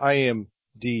his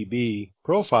IMDb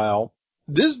profile.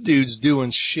 This dude's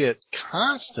doing shit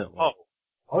constantly.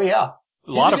 Oh yeah.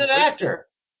 A lot He's a of good actor.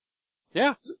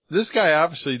 Yeah. This guy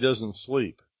obviously doesn't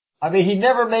sleep. I mean, he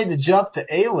never made the jump to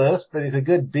A-list, but he's a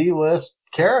good B-list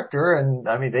character, and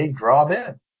I mean, they draw him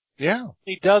in. Yeah.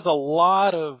 He does a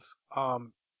lot of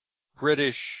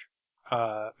British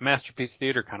masterpiece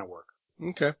theater kind of work.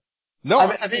 Okay. No,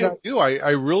 I mean, I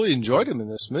really enjoyed him in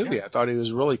this movie. Yeah. I thought he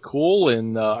was really cool.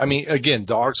 And, I mean, again,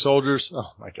 Dog Soldiers.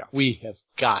 Oh my God. We have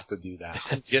got to do that.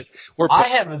 I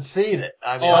haven't seen it.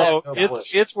 I mean, I have no clue.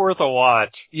 It's worth a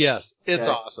watch. Yes, it's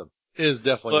Okay. awesome. It is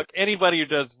definitely. Look, anybody who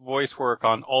does voice work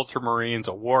on Ultramarines,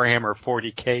 a Warhammer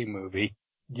 40K movie,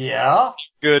 Yeah.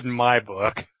 good in my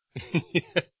book.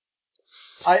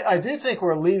 I do think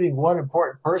we're leaving one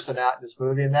important person out in this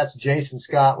movie, and that's Jason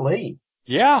Scott Lee.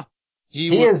 Yeah.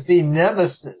 He is the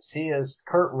nemesis. He is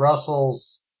Kurt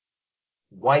Russell's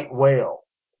white whale.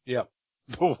 Yep.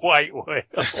 The White Whale.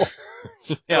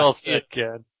 Yeah, Well said,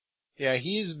 Ken. yeah,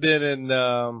 he's been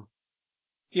in,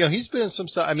 he's been in some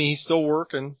stuff. I mean, he's still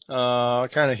working,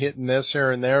 kind of hit and miss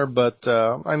here and there, but,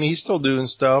 I mean, he's still doing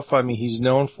stuff. I mean, he's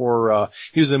known for,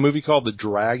 he was in a movie called The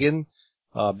Dragon,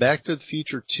 Back to the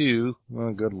Future 2.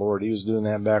 Oh, good Lord. He was doing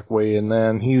that back way. And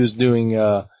then he was doing,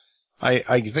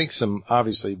 I think some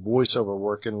obviously voiceover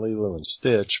work in Lilo and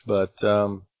Stitch, but,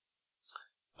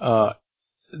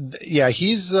 yeah,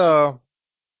 he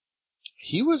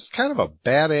was kind of a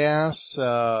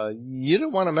badass. You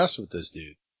didn't want to mess with this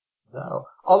dude. No.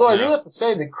 Although I do No. have to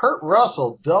say that Kurt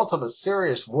Russell dealt him a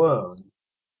serious wound.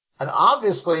 And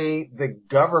obviously the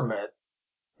government,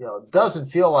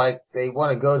 doesn't feel like they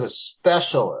want to go to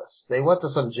specialists. They went to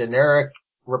some generic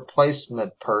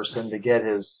replacement person to get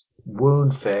his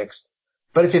wound fixed.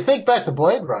 But if you think back to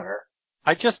Blade Runner,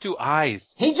 I just do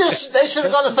eyes. they should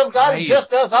have gone to some guy that just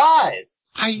does eyes.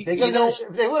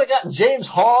 If they would have gotten James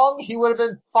Hong, he would have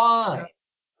been fine.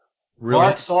 Really?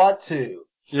 Mark saw it too.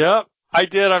 Yep, I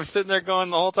did. I'm sitting there going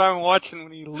the whole time watching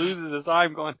when he loses his eye.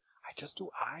 I'm going, I just do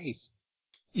eyes.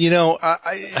 And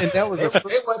that was They the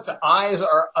first. went to Eyes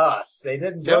Are Us. They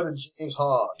didn't go to James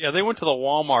Hong. Yeah, they went to the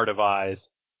Walmart of eyes.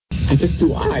 I just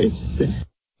do eyes.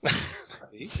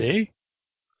 See?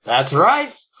 That's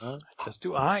right. I just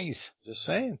do eyes. Just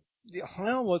saying. Yeah,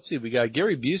 well, let's see. We got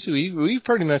Gary Busey. We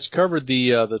pretty much covered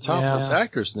the topless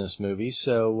actors in this movie.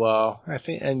 So, I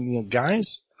think, and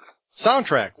guys,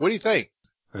 soundtrack. What do you think?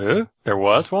 There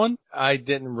was one?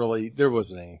 There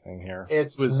wasn't anything here.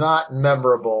 It was not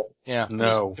memorable. Yeah. No.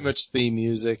 It's pretty much theme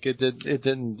music. It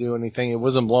didn't do anything. It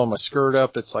wasn't blowing my skirt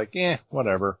up. It's like,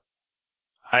 whatever.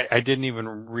 I didn't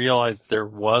even realize there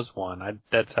was one.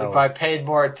 That's how. If I paid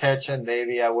more attention,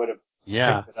 maybe I would have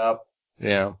picked it up.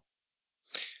 Yeah.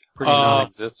 Pretty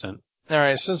non-existent. All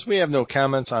right. Since we have no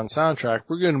comments on soundtrack,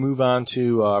 we're going to move on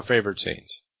to favorite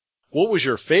scenes. What was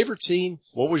your favorite scene?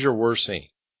 What was your worst scene?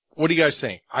 What do you guys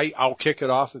think? I'll kick it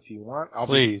off if you want.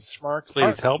 Please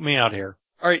help me out here.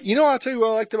 All right. I'll tell you what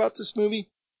I liked about this movie.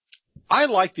 I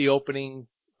liked the opening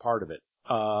part of it.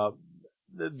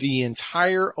 The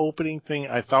entire opening thing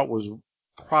I thought was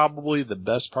probably the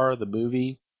best part of the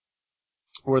movie,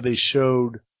 where they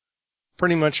showed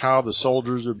pretty much how the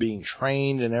soldiers were being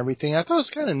trained and everything. I thought it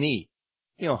was kind of neat.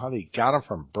 How they got them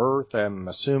from birth. I'm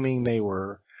assuming they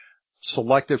were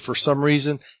selected for some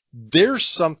reason. There's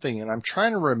something, and I'm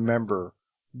trying to remember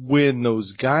when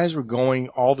those guys were going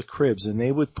all the cribs and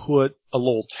they would put a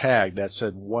little tag that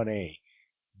said 1A.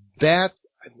 That,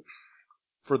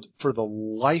 for the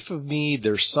life of me,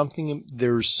 there's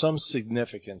some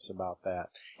significance about that.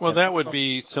 Well, that would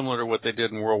be similar to what they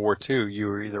did in World War II. You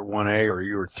were either 1A or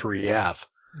you were 3F.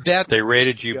 They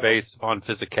rated you based upon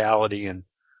physicality and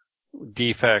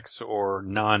defects or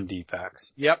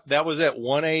non-defects. Yep, that was it.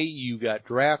 1A, you got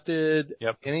drafted.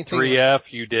 Yep. Anything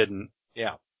 3F, you didn't.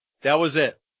 Yeah. That was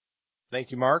it.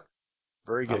 Thank you, Mark.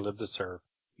 Very good. I live to serve.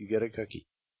 You get a cookie.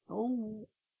 Oh.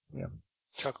 Yeah.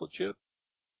 Chocolate chip.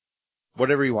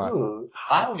 Whatever you want. Ooh,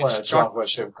 I want a chocolate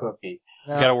chip cookie.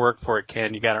 You gotta work for it,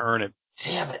 Ken. You gotta earn it.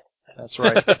 Damn it. That's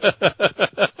right.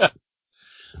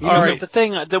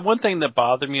 The one thing that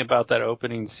bothered me about that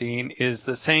opening scene is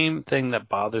the same thing that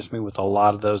bothers me with a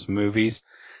lot of those movies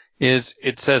is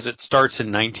it says it starts in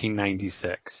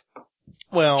 1996.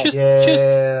 Well,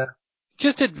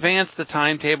 just advance the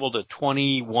timetable to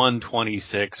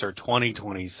 2126 or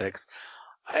 2026.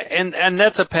 And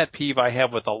that's a pet peeve I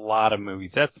have with a lot of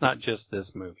movies. That's not just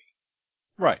this movie.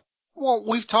 Right. Well,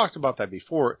 we've talked about that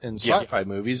before in sci-fi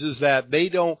movies, is that they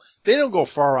don't go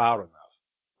far out enough.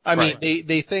 I mean, Right.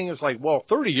 they think it's like, well,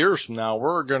 30 years from now,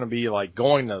 we're going to be like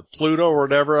going to Pluto or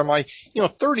whatever. I'm like,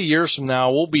 30 years from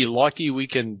now, we'll be lucky we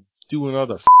can do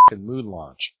another fucking moon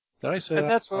launch. Did I say And that?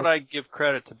 that's what I give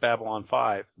credit to Babylon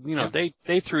 5. Yeah.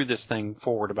 They threw this thing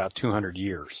forward about 200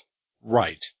 years.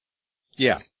 Right.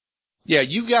 Yeah. Yeah,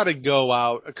 you've got to go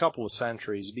out a couple of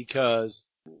centuries because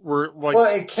we're like,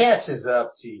 Well, it catches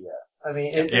up to you. I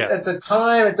mean, Yeah. at the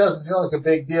time, it doesn't seem like a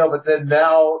big deal, but then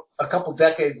now, a couple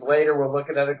decades later, we're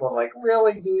looking at it going like,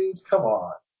 really, dudes? Come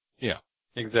on.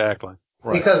 Exactly.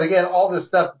 right. Because again, all this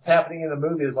stuff that's happening in the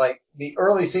movie is like, the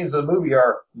early scenes of the movie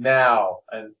are now,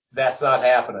 and that's not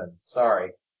happening.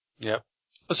 Sorry. Yep.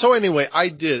 So anyway,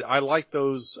 I like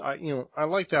those, I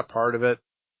like that part of it.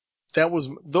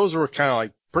 Those were kind of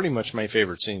like pretty much my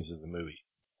favorite scenes of the movie.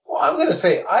 Well, I'm going to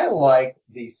say I like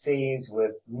the scenes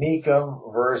with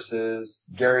Meekum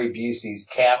versus Gary Busey's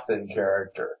captain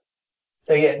character.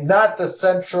 Again, not the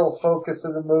central focus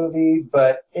of the movie,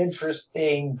 but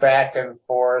interesting back and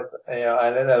forth,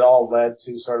 and then it all led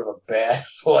to sort of a bad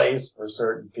place for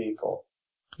certain people.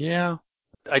 Yeah.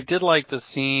 I did like the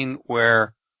scene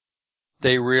where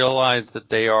they realize that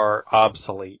they are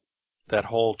obsolete. That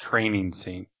whole training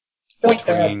scene Felt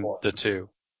bad between for 'em. the two.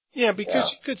 Yeah,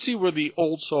 because you could see where the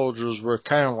old soldiers were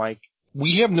kind of like,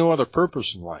 we have no other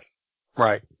purpose in life.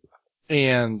 Right.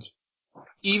 And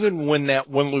even when that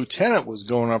one lieutenant was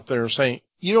going up there saying,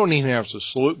 you don't even have to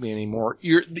salute me anymore,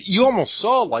 you almost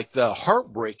saw like the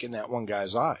heartbreak in that one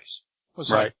guy's eyes. It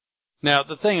was Right. like, Now,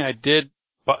 the thing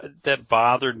that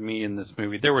bothered me in this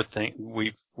movie, there were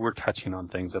we're touching on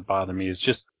things that bother me, is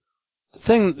just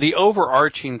the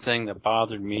overarching thing that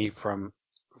bothered me from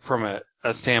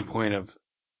a standpoint of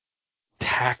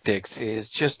tactics is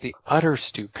just the utter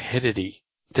stupidity.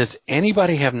 Does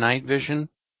anybody have night vision?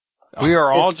 We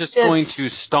are all just going to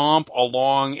stomp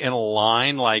along in a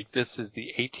line like this is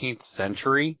the 18th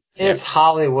century. It's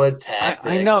Hollywood tactics.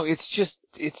 I know, it's just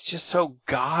so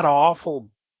god awful.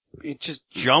 It just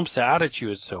jumps out at you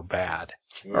as so bad.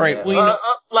 all right, well,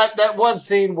 like that one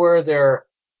scene where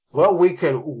we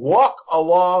could walk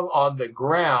along on the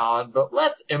ground, but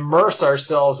let's immerse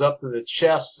ourselves up to the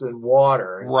chests in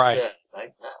water Right. instead.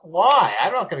 Like, why?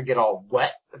 I'm not going to get all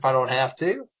wet if I don't have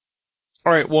to.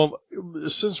 all right, well,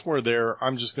 since we're there,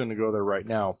 I'm just going to go there right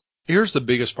now. Here's the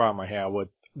biggest problem I have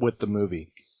with the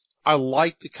movie. I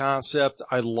liked the concept.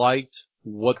 I liked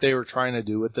what they were trying to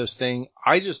do with this thing.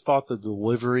 I just thought the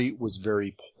delivery was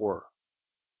very poor.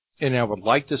 And I would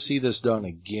like to see this done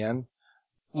again.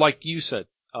 Like you said,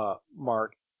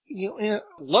 Mark,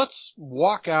 let's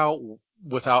walk out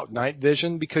without night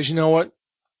vision because you know what?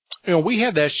 We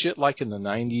had that shit like in the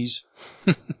 90s.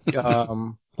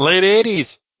 Late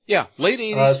 80s. Yeah, late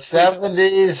 80s.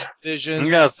 70s. Vision.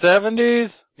 Yeah,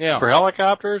 70s. Yeah. For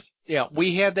helicopters. Yeah,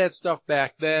 we had that stuff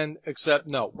back then, except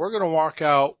no, we're going to walk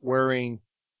out wearing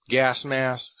gas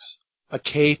masks, a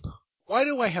cape. Why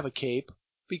do I have a cape?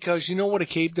 Because you know what a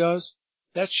cape does?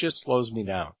 That shit slows me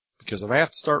down. Because if I have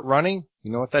to start running,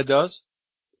 you know what that does?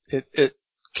 It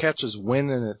catches wind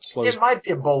and it slows. It might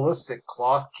be a ballistic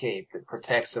cloth cape that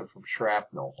protects them from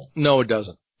shrapnel. No, it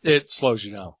doesn't. It slows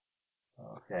you down.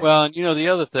 Okay. Well, the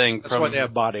other thing That's why they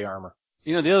have body armor.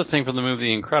 the other thing from the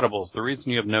movie The Incredibles, the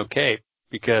reason you have no cape,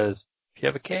 because if you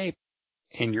have a cape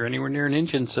and you're anywhere near an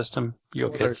engine system, you'll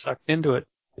get sucked into it.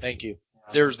 Thank you.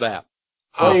 There's that.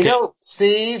 Well, Okay.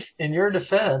 Steve, in your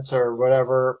defense or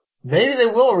whatever, maybe they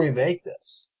will remake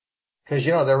this. Because,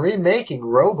 they're remaking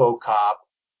RoboCop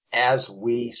as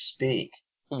we speak.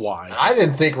 Why? And I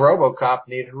didn't think RoboCop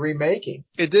needed remaking.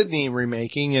 It did need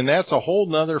remaking, and that's a whole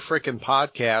nother frickin'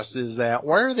 podcast, is that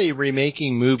why are they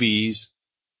remaking movies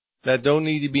that don't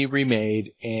need to be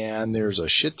remade, and there's a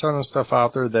shit ton of stuff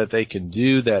out there that they can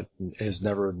do that has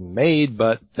never been made,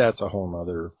 but that's a whole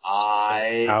nother...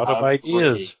 Out of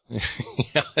ideas. Well,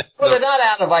 they're not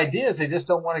out of ideas. They just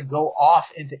don't want to go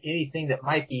off into anything that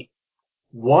might be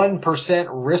 1%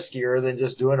 riskier than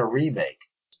just doing a remake.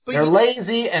 But They're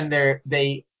lazy and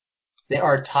they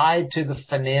are tied to the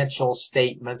financial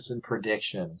statements and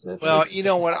predictions. Well, you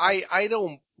know what? I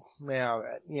don't... Yeah,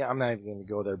 I'm not even going to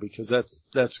go there because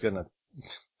that's going to...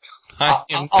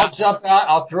 I'll jump out.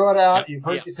 I'll throw it out. You've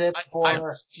heard me say it before. I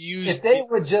refuse... If they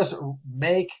would just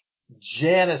make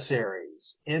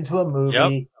Janissaries into a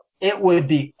movie, it would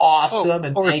be awesome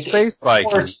and or make Space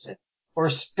Vikings. fortune. Or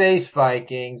Space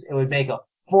Vikings. It would make a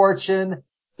fortune,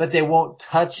 but they won't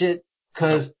touch it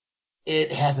because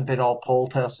it hasn't been all poll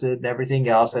tested and everything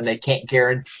else, and they can't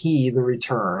guarantee the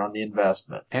return on the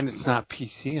investment. And it's not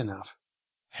PC enough.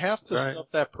 Half the stuff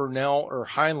that Purnell or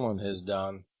Heinlein has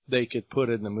done, they could put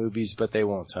in the movies, but they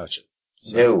won't touch it.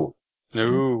 So, No.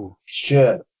 No.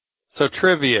 Should. So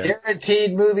trivia.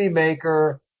 Guaranteed movie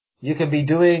maker. You can be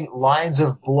doing lines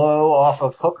of blow off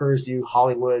of hookers, you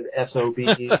Hollywood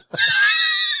SOBs.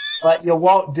 But you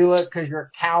won't do it because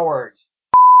you're cowards.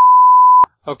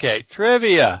 Okay,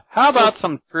 trivia. How about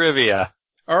some trivia?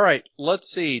 All right, let's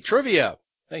see. Trivia.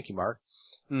 Thank you, Mark.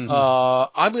 Mhm.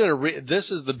 I'm going to read,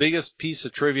 this is the biggest piece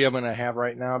of trivia I'm going to have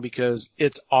right now because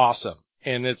it's awesome.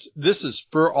 And this is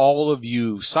for all of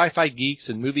you sci-fi geeks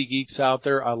and movie geeks out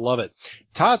there. I love it.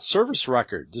 Todd's service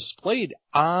record displayed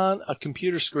on a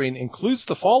computer screen includes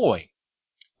the following.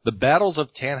 The battles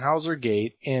of Tannhauser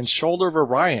Gate and Shoulder of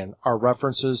Orion are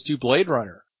references to Blade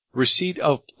Runner. Receipt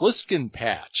of Pliskin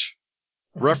Patch.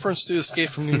 Reference to Escape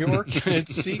from New York and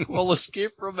its sequel,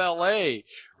 Escape from L.A.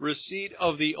 Receipt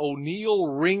of the O'Neill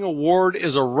Ring Award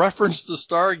is a reference to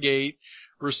Stargate.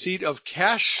 Receipt of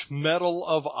Cash Medal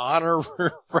of Honor,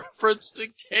 reference to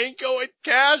Tango and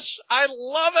Cash. I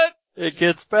love it. It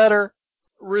gets better.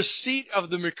 Receipt of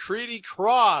the McCready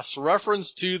Cross,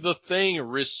 reference to The Thing.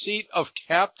 Receipt of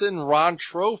Captain Ron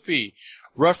Trophy,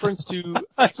 reference to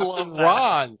Captain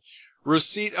Ron.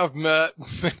 Receipt of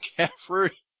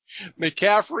McCaffrey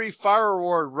Fire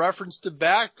Award, reference to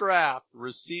Backdraft.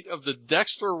 Receipt of the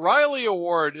Dexter Riley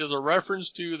Award is a reference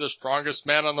to The Strongest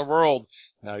Man in the World.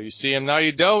 Now you see him, now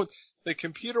you don't. The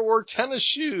Computer Wore Tennis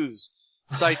Shoes.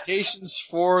 Citations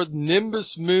for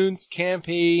Nimbus Moon's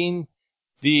campaign,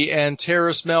 the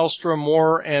Antares Maelstrom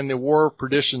War, and the War of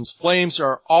Perdition's Flames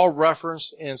are all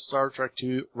referenced in Star Trek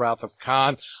II Wrath of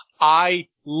Khan. I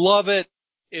love it.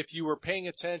 If you were paying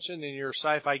attention and you're a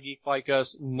sci-fi geek like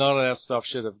us, none of that stuff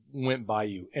should have went by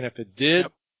you. And if it did,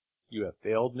 you have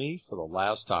failed me for the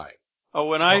last time. Oh,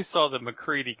 when I saw the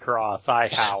McCready Cross, I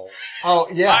howled. Oh,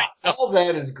 yeah. All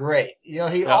that is great. You know,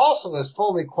 he also is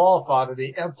fully qualified to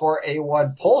the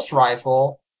M4A1 pulse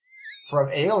rifle from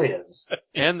Aliens.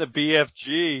 And the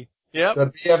BFG. Yep. The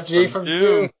BFG from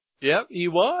Doom. Yep, he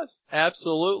was.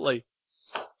 Absolutely.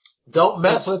 Don't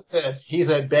mess with this. He's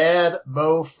a bad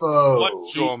mofo.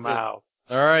 What to him out?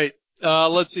 All right.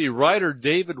 Let's see. Writer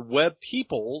David Webb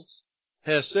Peoples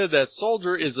has said that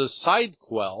Soldier is a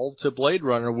sidequel to Blade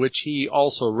Runner, which he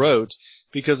also wrote,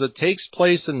 because it takes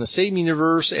place in the same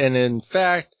universe, and in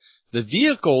fact, the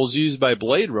vehicles used by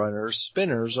Blade Runner,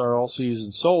 spinners, are also used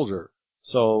in Soldier.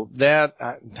 So that,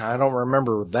 I don't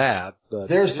remember that, but.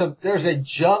 There's a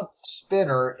junk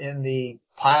spinner in the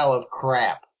pile of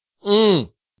crap. You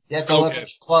have to look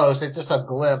close. It's just a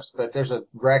glimpse, but there's a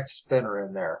wrecked spinner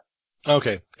in there.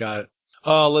 Okay, got it.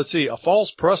 Let's see. A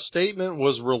false press statement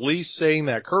was released saying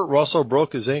that Kurt Russell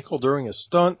broke his ankle during a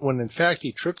stunt when in fact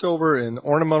he tripped over an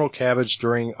ornamental cabbage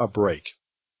during a break.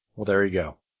 Well, there you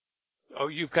go. Oh,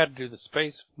 you've got to do the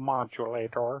space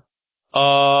modulator.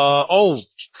 I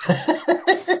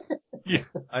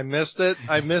missed it.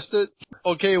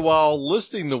 Okay, while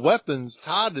listing the weapons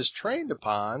Todd is trained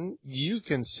upon, you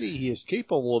can see he is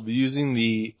capable of using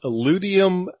the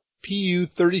Illudium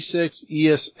PU-36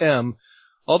 ESM,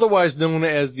 otherwise known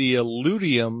as the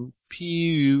Illudium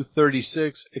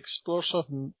PU-36 Explosive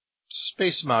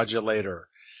Space Modulator.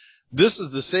 This is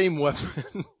the same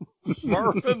weapon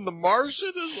Marvin the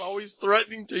Martian is always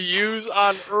threatening to use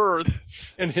on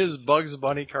Earth in his Bugs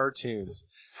Bunny cartoons.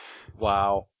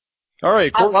 Wow. All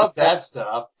right. I love that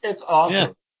stuff. It's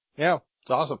awesome. Yeah,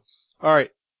 it's awesome. All right.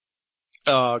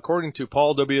 According to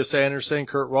Paul W.S. Anderson,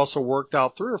 Kurt Russell worked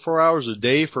out 3 or 4 hours a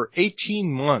day for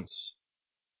 18 months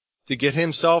to get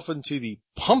himself into the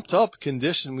pumped up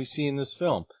condition we see in this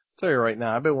film. I'll tell you right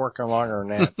now, I've been working longer than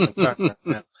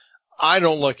that. I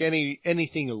don't look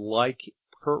anything like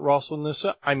Kurt Russell in this.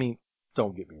 I mean,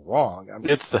 don't get me wrong.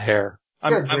 It's the hair.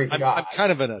 I'm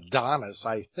kind of an Adonis,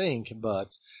 I think,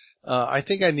 but I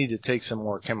think I need to take some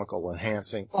more chemical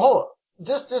enhancing. Oh,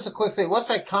 just a quick thing. What's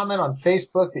that comment on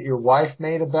Facebook that your wife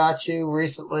made about you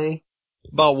recently?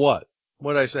 About what?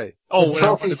 What did I say? The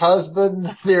trophy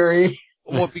husband theory.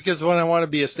 Well, because when I want to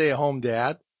be a stay-at-home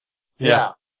dad.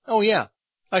 Yeah. Oh, yeah.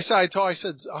 I said,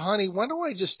 honey, why don't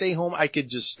I just stay home? I could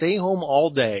just stay home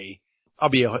all day. I'll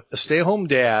be a stay-at-home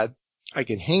dad. I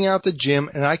can hang out at the gym,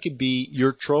 and I could be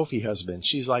your trophy husband.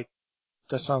 She's like,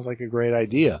 that sounds like a great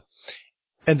idea.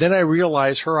 And then I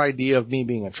realized her idea of me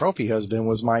being a trophy husband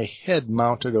was my head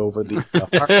mounted over the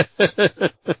fireplace.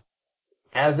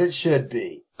 As it should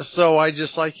be. So I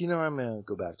just I'm going to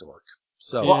go back to work.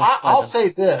 So, well, I'll say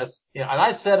this, and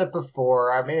I've said it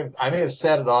before. I may have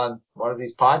said it on one of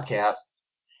these podcasts.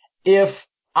 If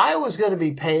I was going to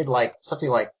be paid like something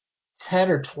like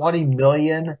 10 or 20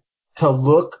 million to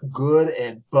look good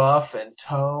and buff and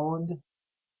toned,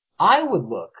 I would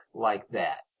look like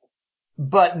that.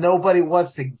 But nobody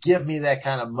wants to give me that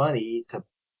kind of money to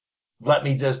let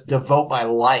me just devote my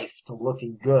life to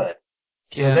looking good.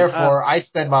 So therefore, I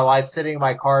spend my life sitting in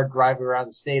my car, driving around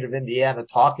the state of Indiana,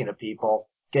 talking to people,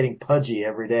 getting pudgy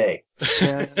every day.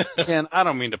 Ken, I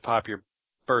don't mean to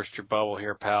burst your bubble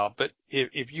here, pal, but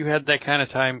if you had that kind of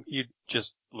time, you'd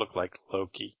just look like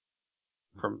Loki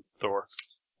from Thor.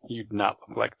 You'd not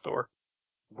look like Thor.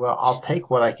 Well, I'll take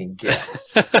what I can get.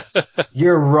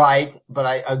 You're right,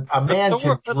 but a man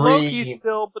can dream.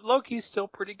 But Loki's still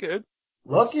pretty good.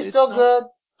 Loki's still good.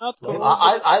 Not Thor.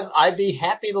 I'd be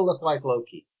happy to look like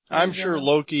Loki. I'm sure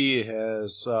Loki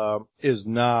is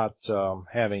not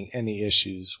having any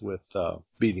issues with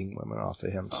beating women off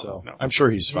of him, so no. I'm sure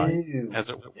he's fine.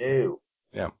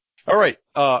 Yeah. All right.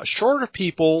 Shorter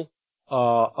people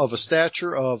of a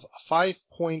stature of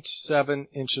 5.7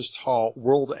 inches tall,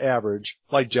 world average,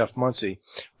 like Jeff Muncie,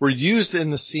 were used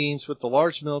in the scenes with the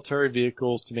large military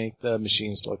vehicles to make the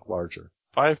machines look larger.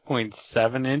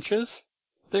 5.7 inches?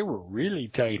 They were really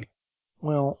tiny.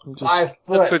 Well, I'm just...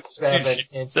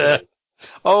 5'7"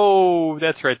 Oh,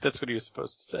 that's right. That's what he was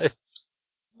supposed to say.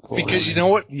 Because you know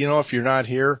what? You know, if you're not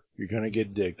here, you're going to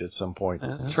get digged at some point.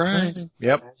 That's right.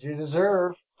 Yep. As you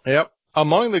deserve. Yep.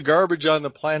 Among the garbage on the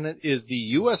planet is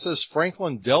the USS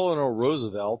Franklin Delano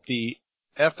Roosevelt, the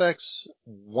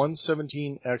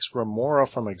FX-117X Remora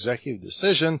from Executive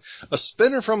Decision, a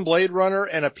spinner from Blade Runner,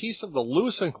 and a piece of the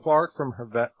Lewis and Clark from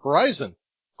Horizon.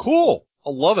 Cool. I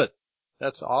love it.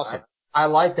 That's awesome. I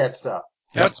like that stuff.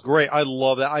 That's great. I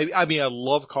love that. I mean, I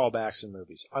love callbacks in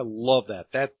movies. I love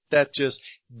that. That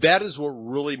is what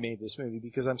really made this movie,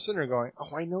 because I'm sitting there going,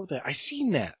 oh, I know that. I've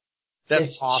seen that.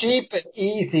 That's awesome. It's cheap and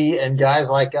easy, and guys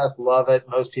like us love it.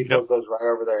 Most people, it goes right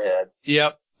over their head.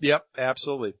 Yep,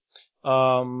 absolutely.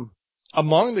 Among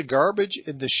the garbage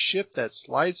in the ship that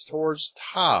slides towards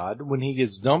Todd when he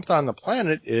gets dumped on the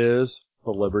planet is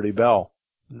the Liberty Bell.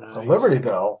 Nice. The Liberty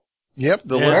Bell? Yep.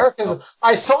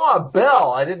 I saw a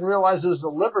bell. I didn't realize it was the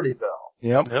Liberty Bell.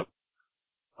 Yep.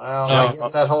 Well, I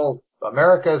guess that whole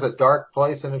America is a dark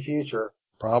place in the future.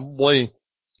 Probably.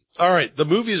 All right. The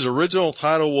movie's original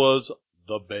title was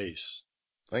The Base.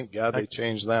 Thank God they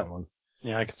changed that one.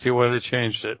 Yeah, I can see why they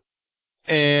changed it.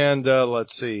 And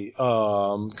let's see.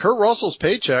 Kurt Russell's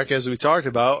paycheck, as we talked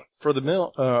about, for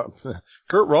the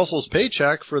Kurt Russell's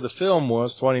paycheck for the film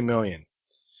was $20 million.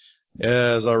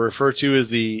 As I refer to as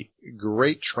the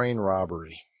Great Train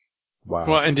Robbery. Wow.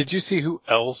 Well, and did you see who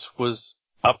else was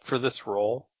up for this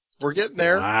role? We're getting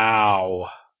there.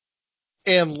 Wow.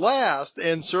 And last,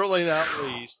 and certainly not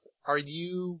least, are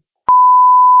you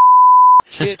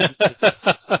kidding me?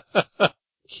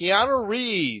 Keanu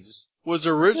Reeves was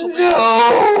originally...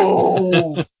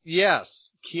 No!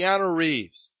 Yes, Keanu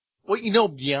Reeves. Well, to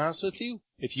be honest with you,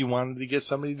 if you wanted to get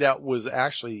somebody that was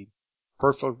actually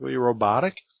perfectly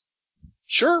robotic,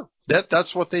 sure,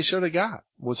 that's what they should have got.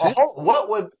 Where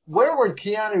would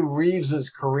Keanu Reeves'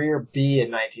 career be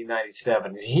in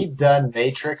 1997? Had he done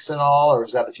Matrix and all, or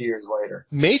was that a few years later?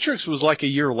 Matrix was like a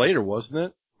year later, wasn't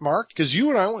it, Mark? Because you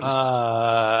and I went.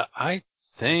 I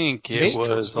think it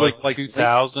was like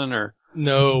 2000 or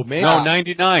no,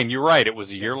 99. You're right. It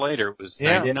was a year later. It was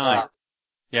 99.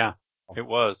 Yeah, it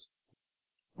was.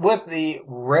 With the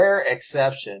rare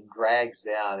exception, drags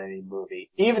down any movie.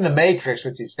 Even The Matrix,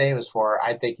 which he's famous for,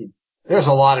 I think there's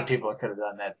a lot of people that could have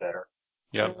done that better.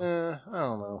 Yep. I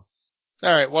don't know. All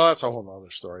right, well, that's a whole other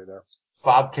story there.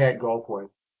 Bobcat Goldthwait.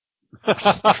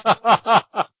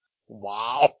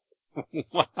 Wow.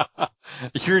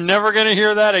 You're never going to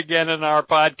hear that again in our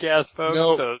podcast, folks,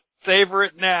 so savor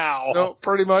it now. No,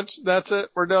 pretty much. That's it.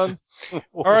 We're done.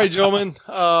 All right, gentlemen.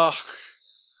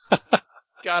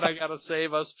 God, I gotta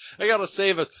save us.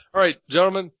 All right,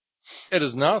 gentlemen, it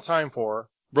is now time for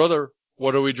Brother,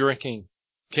 What Are We Drinking?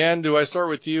 Ken, do I start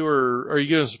with you, or are you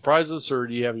going to surprise us, or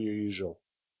do you have your usual?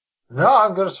 No,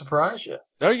 I'm going to surprise you.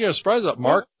 No, you're going to surprise us.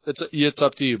 Mark, it's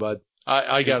up to you, bud.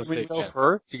 I gotta save Ken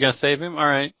first. You gotta save him? All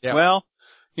right. Yeah. Well,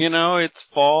 it's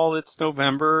fall, it's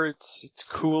November, it's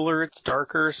cooler, it's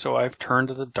darker, so I've turned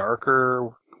to the darker,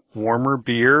 warmer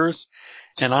beers,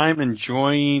 and I'm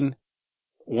enjoying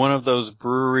one of those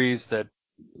breweries that,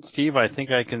 Steve, I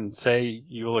think I can say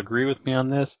you'll agree with me on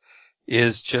this,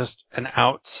 is just an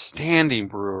outstanding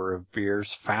brewer of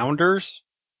beers. Founders.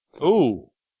 Ooh.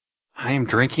 I am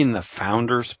drinking the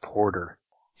Founders Porter.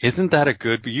 Isn't that a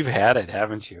good, you've had it,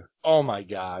 haven't you? Oh my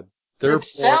God. It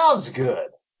sounds good.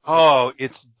 Oh,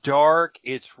 it's dark,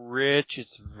 it's rich,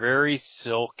 it's very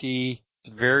silky,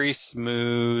 it's very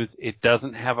smooth, it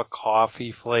doesn't have a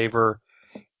coffee flavor.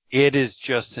 It is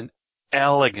just an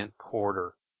elegant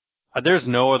porter. There's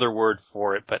no other word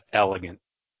for it but elegant.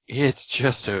 It's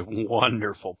just a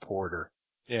wonderful porter.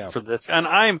 Yeah. For this. And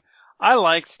I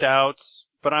like stouts,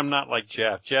 but I'm not like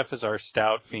Jeff. Jeff is our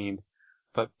stout fiend.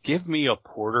 but give me a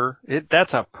porter.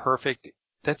 That's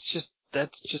just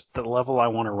the level I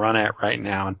want to run at right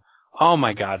now. And oh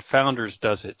my God, Founders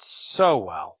does it so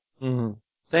well. Mm-hmm.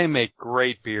 They make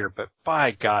great beer, but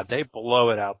by God, they blow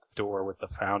it out the door with the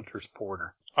Founders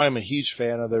Porter. I'm a huge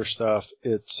fan of their stuff.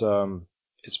 It's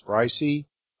pricey,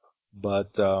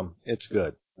 but it's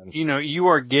good. You know, you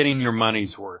are getting your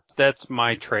money's worth. That's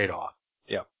my trade-off.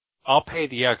 Yeah. I'll pay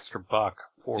the extra buck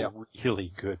for Yep.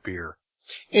 really good beer.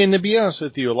 And to be honest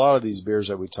with you, a lot of these beers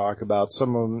that we talk about,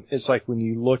 some of them, it's like when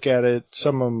you look at it,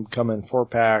 some of them come in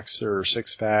 4-packs or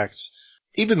 6-packs.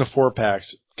 Even the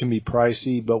 4-packs can be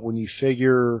pricey, but when you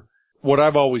figure what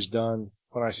I've always done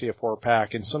when I see a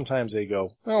 4-pack, and sometimes they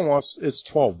go, oh, well, it's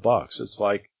 $12. It's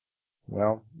like,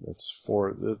 well, it's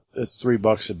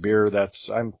 $3 a beer.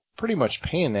 I'm pretty much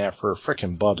paying that for a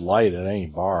frickin' Bud Light at any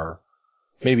bar.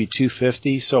 Maybe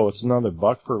 $2.50, so it's another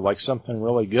buck for like something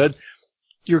really good.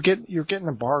 You're getting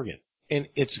a bargain, and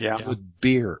it's good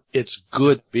beer. It's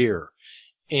good beer.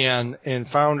 And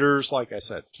Founders, like I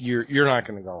said, you're not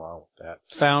going to go wrong with that.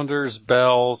 Founders,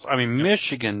 Bell's. I mean,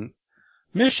 Michigan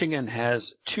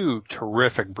has 2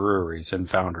 terrific breweries in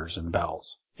Founders and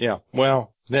Bell's. Yeah.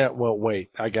 Well, wait,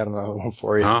 I got another one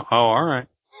for you. All right.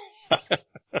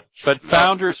 But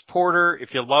Founders Porter,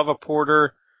 if you love a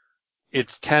porter,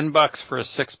 it's $10 for a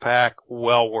 6-pack.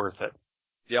 Well worth it.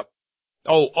 Yep.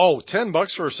 Oh,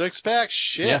 $10 for a 6-pack?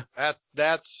 Shit. Yeah.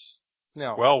 That's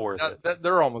no. Well worth it.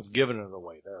 They're almost giving it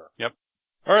away there. Yep.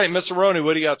 All right, Mr. Roney,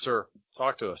 what do you got, sir?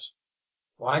 Talk to us.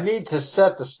 Well, I need to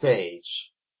set the stage.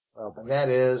 And that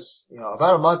is,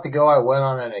 about a month ago, I went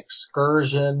on an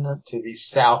excursion to the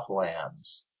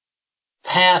Southlands,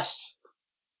 past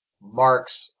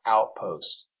Mark's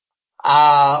Outpost.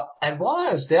 And while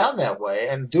I was down that way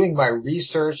and doing my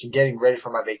research and getting ready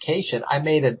for my vacation, I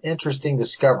made an interesting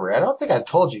discovery. I don't think I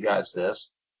told you guys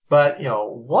this, but,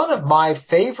 one of my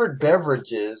favorite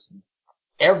beverages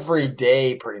every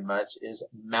day pretty much is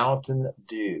Mountain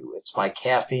Dew. It's my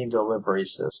caffeine delivery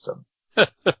system.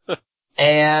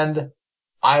 And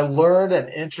I learned an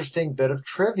interesting bit of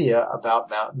trivia about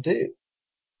Mountain Dew.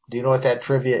 Do you know what that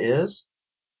trivia is?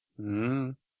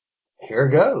 Here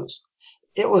goes.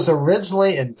 It was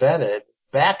originally invented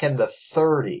back in the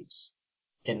 30s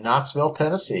in Knoxville,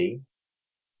 Tennessee,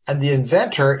 and the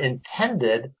inventor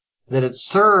intended that it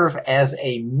serve as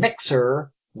a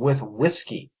mixer with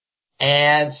whiskey.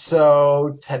 And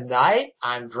so tonight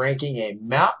I'm drinking a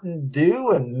Mountain Dew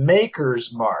and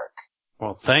Maker's Mark.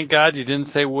 Well, thank God you didn't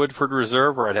say Woodford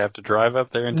Reserve, or I'd have to drive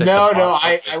up there and take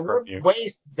I wouldn't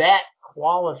waste that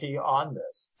quality on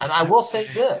this. And I will say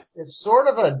this, it's sort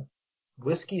of a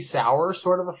whiskey sour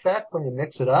sort of effect when you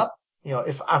mix it up.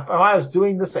 If I was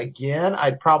doing this again,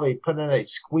 I'd probably put in a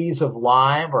squeeze of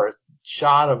lime or a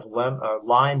shot of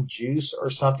lime juice or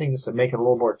something just to make it a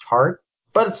little more tart.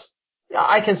 But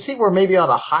I can see where maybe on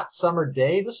a hot summer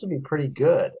day, this would be pretty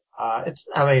good.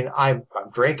 I'm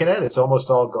drinking it. It's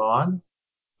almost all gone.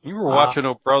 You were watching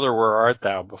Oh Brother, Where Art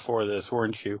Thou before this,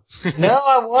 weren't you? No,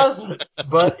 I wasn't,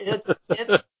 but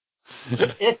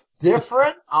it's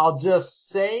different. I'll just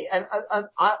say, and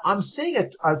I'm seeing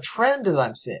a trend that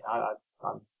I'm seeing.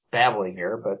 I'm babbling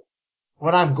here, but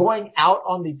when I'm going out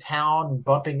on the town,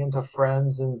 bumping into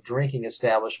friends and drinking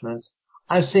establishments,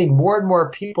 I'm seeing more and more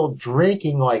people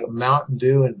drinking like Mountain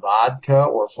Dew and vodka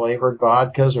or flavored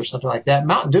vodkas or something like that.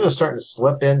 Mountain Dew is starting to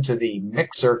slip into the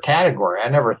mixer category. I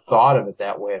never thought of it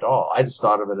that way at all. I just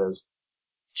thought of it as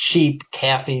cheap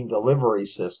caffeine delivery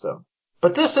system.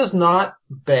 But this is not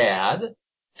bad.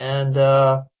 And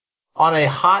on a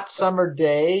hot summer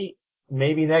day,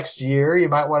 maybe next year, you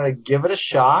might want to give it a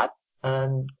shot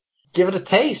and give it a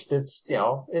taste. It's,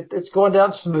 it's going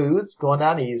down smooth. It's going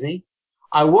down easy.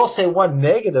 I will say one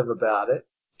negative about it.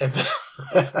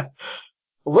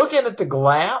 Looking at the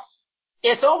glass,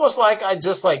 it's almost like I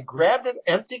just grabbed an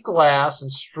empty glass and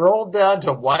strolled down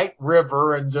to White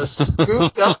River and just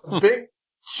scooped up a big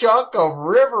chunk of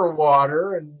river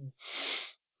water and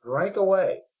drank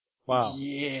away. Wow.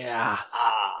 Yeah.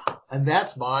 And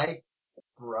that's my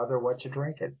brother, what you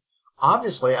drinking.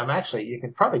 Obviously, you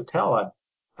can probably tell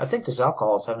I think this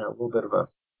alcohol is having a little bit of an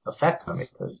effect on me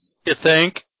because. You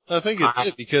think? I think it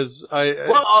did because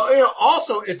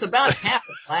also it's about half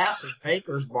a glass of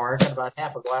Maker's Mark and about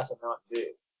half a glass of Mountain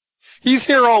Dew. He's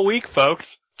here all week,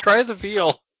 folks. Try the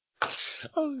veal.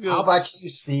 How about you,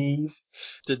 Steve?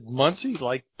 Did Muncie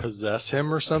possess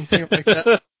him or something like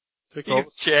that?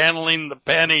 He's channeling the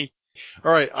penny.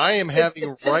 All right, I am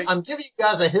having I'm giving you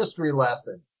guys a history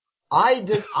lesson.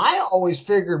 I always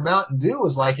figured Mountain Dew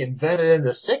was invented in the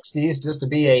 60s just to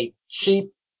be a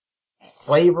cheap,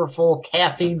 flavorful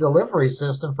caffeine delivery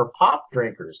system for pop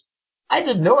drinkers. I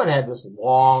didn't know it had this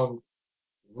long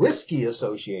whiskey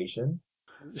association.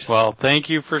 Well, thank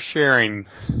you for sharing.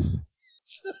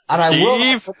 And I will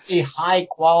Steve? not be high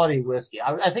quality whiskey.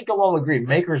 I think we'll all agree.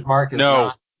 Maker's Mark is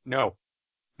not. No.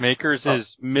 Maker's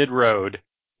is mid-road.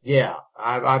 Yeah,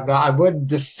 I wouldn't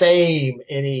defame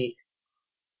any.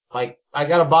 Like, I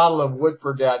got a bottle of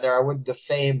Woodford down there. I wouldn't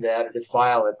defame that or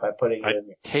defile it by putting it in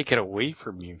there. I'd take it away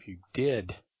from you if you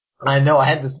did. I know I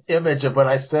had this image of when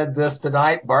I said this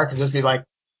tonight. Mark would just be like,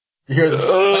 you hear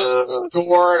the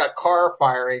door and a car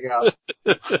firing up.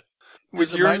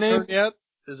 Is it my turn yet?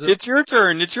 It's your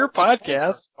turn. It's your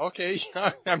podcast. Okay,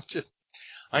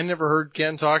 I never heard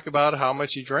Ken talk about how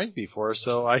much he drank before,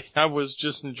 so I was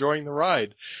just enjoying the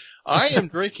ride. I am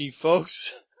drinking,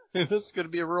 folks. This is going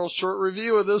to be a real short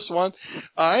review of this one.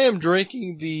 I am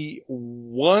drinking the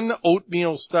one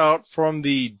oatmeal stout from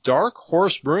the Dark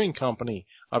Horse Brewing Company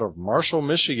out of Marshall,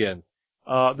 Michigan.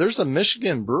 There's a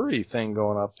Michigan brewery thing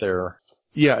going up there.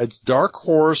 Yeah, it's Dark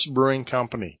Horse Brewing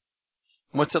Company.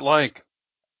 What's it like?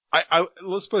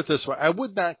 Let's put it this way. I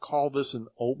would not call this an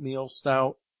oatmeal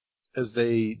stout as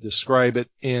they describe it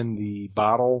in the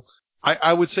bottle.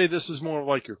 I would say this is more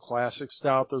like your classic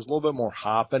stout. There's a little bit more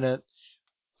hop in it.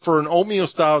 For an oatmeal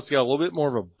stout, it's got a little bit more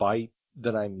of a bite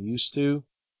than I'm used to.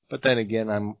 But then again,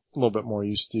 I'm a little bit more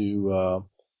used to,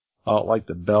 like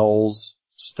the Bell's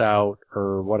stout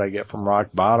or what I get from Rock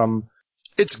Bottom.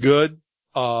 It's good.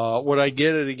 Would I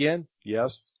get it again?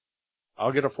 Yes.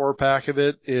 I'll get a 4-pack of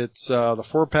it. It's, the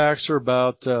 4-packs are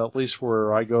about, at least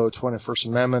where I go 21st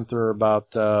Amendment, they're about,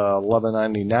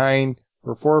 $11.99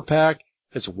 for a 4-pack.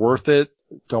 It's worth it.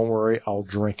 Don't worry. I'll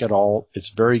drink it all. It's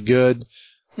very good.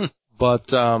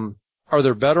 But, are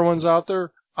there better ones out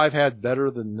there? I've had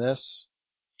better than this.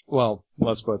 Well,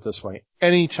 let's put it this way.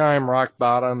 Anytime Rock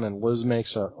Bottom and Liz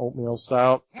makes an oatmeal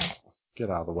stout, get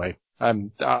out of the way.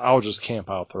 I'll just camp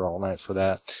out there all night for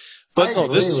that. But I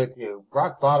agree with you.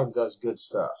 Rock Bottom does good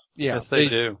stuff. Yeah, yes, they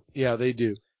do. Yeah, they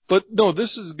do. But no,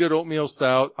 this is a good oatmeal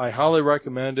stout. I highly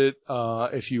recommend it.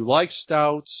 If you like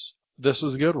stouts, this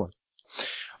is a good one.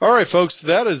 All right, folks,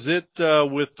 that is it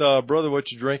with Brother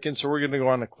What You Drinking. So we're going to go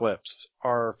on to clips,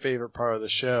 our favorite part of the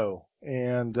show.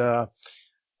 And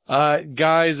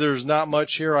guys, there's not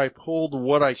much here. I pulled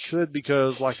what I could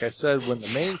because, like I said, when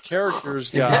the main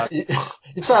characters got... You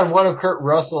found one of Kurt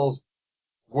Russell's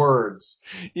words.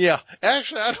 Yeah,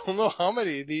 actually, I don't know how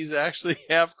many of these actually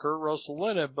have Kurt Russell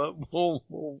in it, but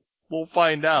we'll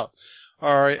find out.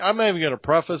 All right, I'm not even going to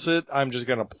preface it. I'm just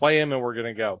going to play him and we're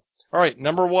going to go. All right,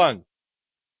 number 1.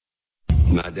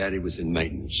 My daddy was in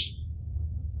maintenance.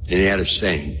 And he had a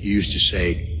saying. He used to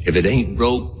say, if it ain't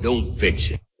broke, don't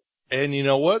fix it. And you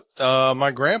know what?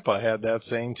 My grandpa had that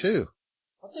saying too.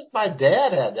 I think my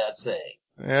dad had that saying.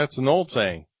 That's an old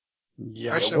saying.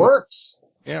 Yeah, it works.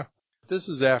 Yeah. This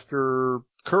is after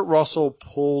Kurt Russell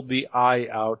pulled the eye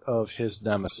out of his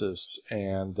nemesis,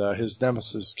 and his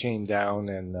nemesis came down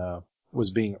and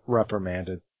was being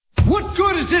reprimanded. What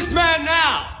good is this man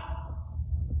now?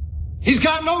 He's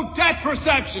got no depth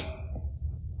perception.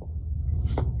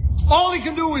 All he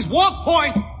can do is walk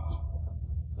point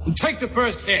and take the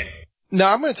first hit.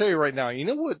 Now, I'm going to tell you right now, you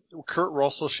know what Kurt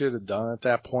Russell should have done at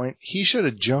that point? He should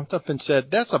have jumped up and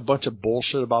said, that's a bunch of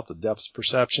bullshit about the depth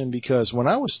perception, because when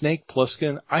I was Snake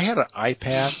Plissken, I had an eye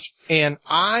patch, and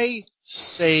I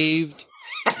saved...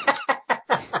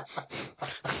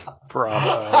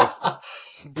 Bravo.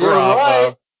 You're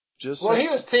right. Just well, saying.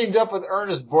 he was teamed up with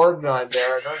Ernest Borgnine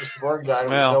there, and Ernest Borgnine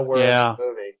was nowhere in the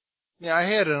movie. Yeah, I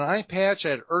had an eye patch, I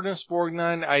had Ernest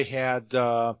Borgnine, I had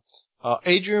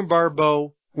Adrienne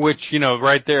Barbeau. Which,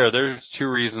 right there's 2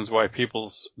 reasons why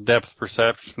people's depth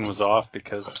perception was off,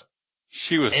 because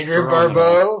she was Adrienne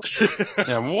Barbeau?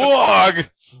 Yeah, wog!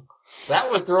 That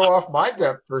would throw off my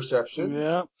depth perception.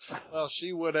 Yeah. Well,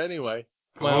 she would anyway.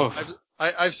 Well,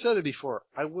 I've said it before.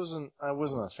 I wasn't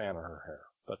a fan of her hair,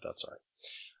 but that's all right.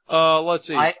 Let's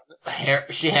see.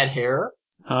 She had hair?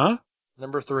 Huh?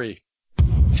 Number 3.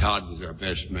 Todd was our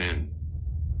best man.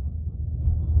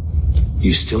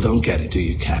 You still don't get it, do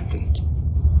you, Captain?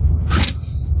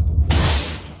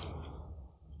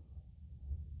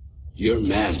 Your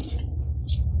men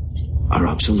are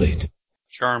obsolete.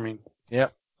 Charming.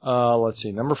 Yep. Let's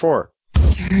see. Number 4. I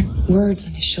heard words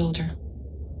on his shoulder.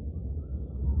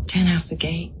 10 House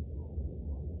Gate.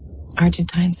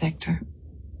 Argentine Sector.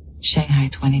 Shanghai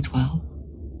 2012.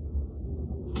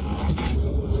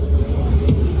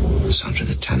 Sandra,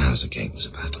 the Tannhauser Gate was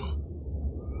a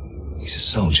battle. He's a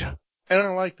soldier. And I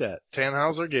like that.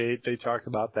 Tannhauser Gate, they talk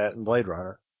about that in Blade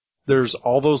Runner. There's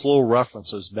all those little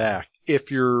references back.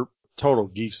 If you're total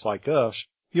geeks like us,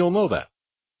 you'll know that.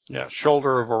 Yeah,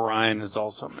 Shoulder of Orion is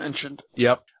also mentioned.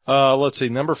 Yep. Let's see,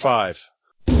 number 5.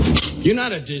 You're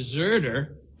not a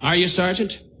deserter, are you,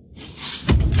 Sergeant?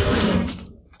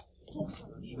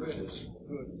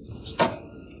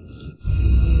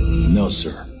 No,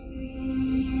 sir.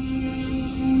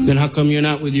 Then how come you're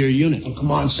not with your unit? Oh, come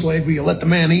on, Slade, will you let the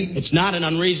man eat? It's not an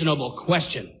unreasonable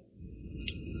question.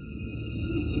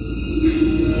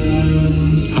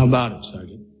 How about it,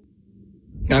 Sergeant?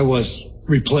 I was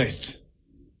replaced.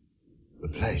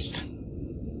 Replaced.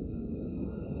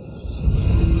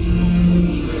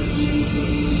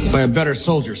 By a better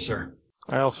soldier, sir.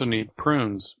 I also need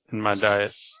prunes in my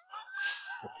diet.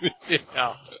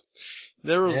 Yeah.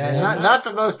 There was Yeah, not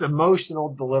the most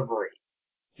emotional delivery.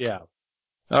 Yeah.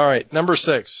 All right, number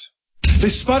 6. They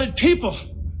spotted people.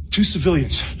 2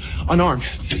 civilians, unarmed.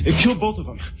 They killed both of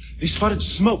them. They spotted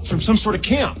smoke from some sort of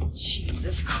camp.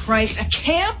 Jesus Christ, a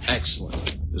camp?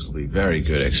 Excellent. This will be very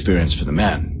good experience for the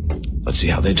men. Let's see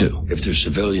how they do. If they're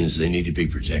civilians, they need to be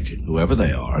protected. Whoever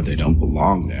they are, they don't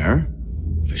belong there.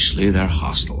 Officially, they're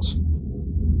hostiles.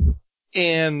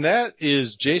 And that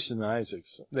is Jason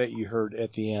Isaacs that you heard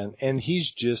at the end. And he's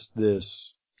just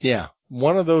this,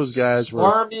 one of those guys where,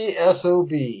 Smarmy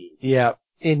SOB. yeah,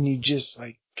 and you just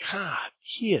like, God,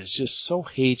 he is just so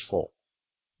hateful.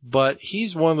 But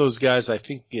he's one of those guys I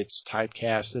think gets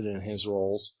typecasted in his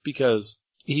roles because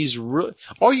he's really,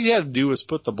 all you had to do was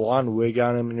put the blonde wig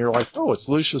on him and you're like, oh, it's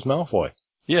Lucius Malfoy.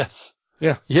 Yes.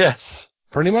 Yeah. Yes.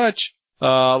 Pretty much.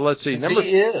 Let's see. He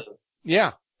is.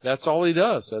 Yeah. That's all he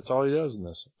does. That's all he does in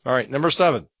this. All right. Number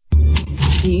 7.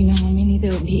 Do you know how many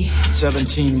there'll be?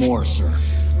 17 more, sir.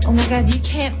 Oh my God, you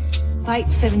can't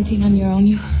fight 17 on your own.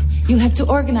 You'll have to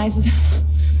organize us.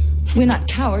 We're not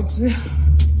cowards.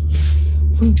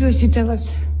 We'll do as you tell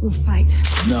us. We'll fight.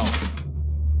 No.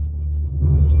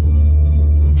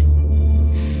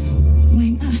 Why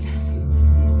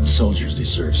not? Soldiers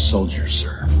deserve soldiers,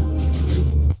 sir.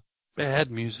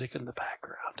 Bad music in the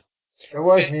background. There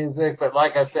was music, but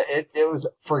like I said, it was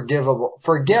forgettable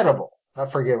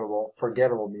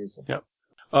music. Yep.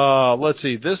 Let's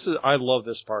see. I love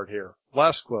this part here.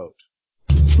 Last quote.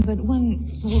 But one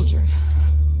soldier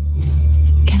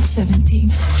against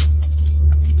 17.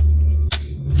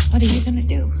 What are you gonna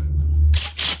do?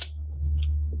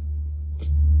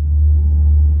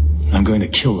 I'm going to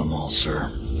kill them all,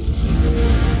 sir.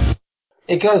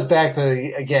 It goes back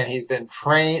to, again, he's been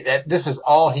trained, that this is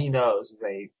all he knows, is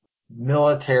a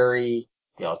military,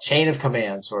 chain of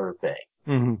command sort of thing.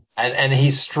 Mm-hmm. And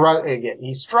he's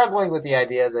struggling with the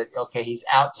idea that, okay, he's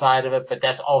outside of it, but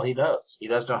that's all he knows. He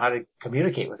doesn't know how to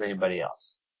communicate with anybody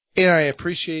else. And I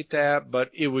appreciate that, but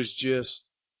it was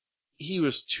just, he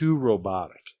was too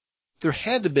robotic. There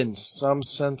had to have been some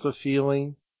sense of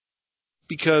feeling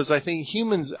because I think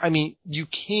humans, you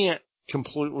can't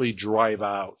completely drive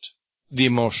out the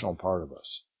emotional part of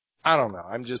us. I don't know.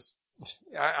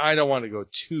 I don't want to go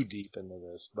too deep into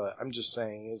this, but I'm just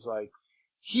saying it's like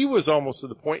he was almost to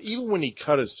the point, even when he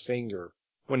cut his finger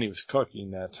when he was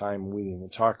cooking that time, we didn't even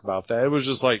talk about that. It was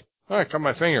just like, oh, I cut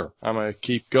my finger. I'm going to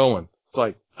keep going. It's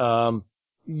like,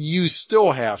 you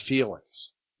still have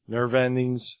feelings, nerve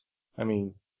endings.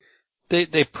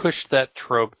 They pushed that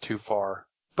trope too far.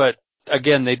 But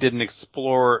again, they didn't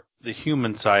explore the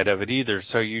human side of it either.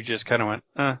 So you just kind of went,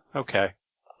 okay.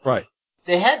 Right.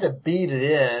 They had to beat it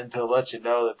in to let you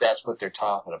know that that's what they're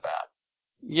talking about.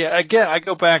 Yeah, again, I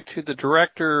go back to the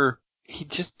director. He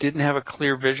just didn't have a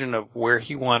clear vision of where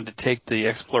he wanted to take the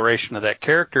exploration of that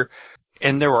character.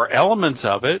 And there were elements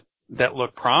of it that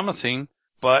looked promising,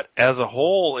 but as a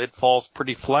whole, it falls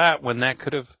pretty flat when that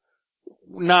could have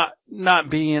not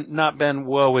been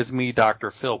woe is me, Dr.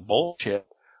 Phil bullshit,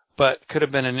 but could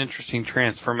have been an interesting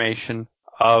transformation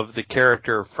of the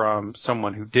character from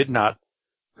someone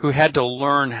who had to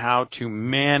learn how to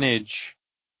manage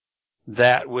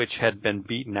that which had been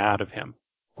beaten out of him.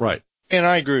 Right. And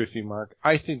I agree with you, Mark.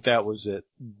 I think that was it.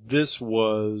 This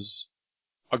was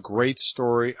a great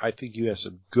story. I think you had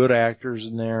some good actors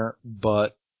in there,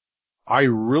 but I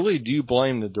really do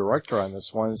blame the director on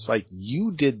this one. It's like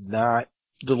you did not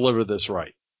deliver this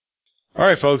right. All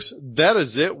right, folks, that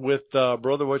is it with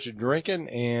Brother What You Drinking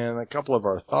and a couple of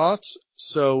our thoughts.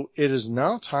 So it is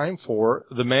now time for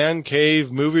the Man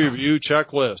Cave Movie Review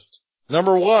Checklist.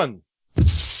 Number 1.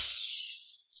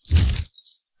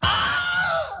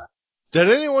 Did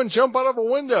anyone jump out of a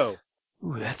window?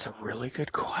 Ooh, that's a really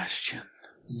good question.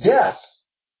 Yes.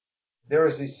 There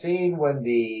was a scene when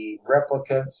the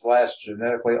replicant /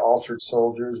 genetically altered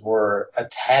soldiers were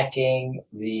attacking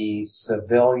the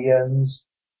civilians,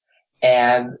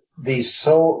 and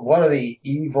one of the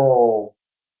evil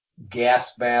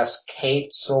gas mask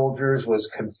caped soldiers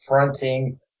was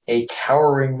confronting a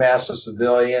cowering mass of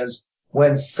civilians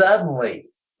when suddenly,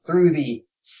 through the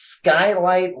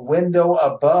skylight window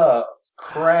above,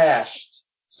 crashed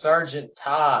Sergeant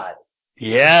Todd.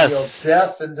 Yes. Deal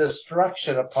death and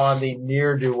destruction upon the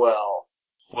ne'er-do-well.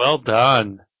 Well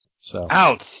done. So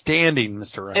Outstanding,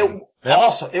 Mr. Ryan.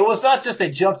 Also, it was not just a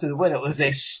jump through the window, it was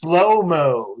a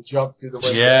slow-mo jump through the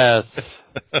window. Yes.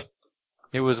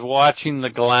 It was watching the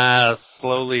glass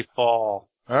slowly fall.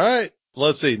 all right,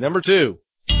 let's see. Number 2.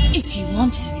 If you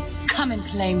want him, come and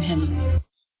claim him.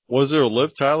 Was there a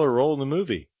Liv Tyler role in the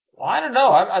movie? Well, I don't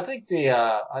know. I think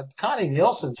Connie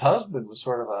Nielsen's husband was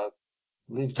sort of a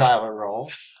Liv Tyler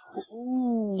role.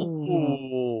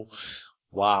 Ooh.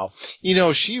 Wow.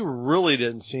 She really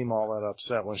didn't seem all that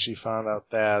upset when she found out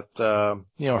that,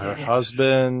 her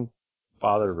husband,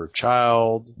 father of her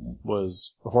child,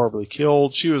 was horribly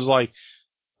killed. She was like,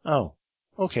 oh,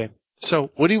 okay.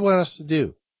 So what do you want us to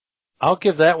do? I'll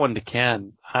give that one to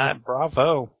Ken.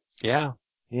 Bravo. Yeah.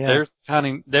 Yeah.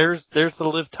 There's the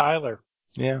Liv Tyler.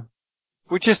 Yeah.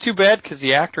 Which is too bad because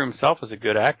the actor himself is a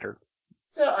good actor.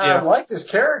 Yeah, I liked his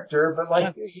character,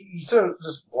 but he sort of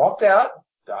just walked out,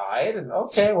 died, and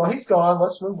okay, well, he's gone.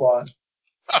 Let's move on.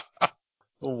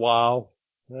 Wow.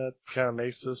 That kind of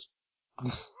makes this.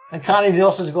 And Connie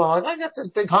Nielsen's going, I got this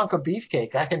big hunk of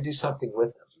beefcake. I can do something with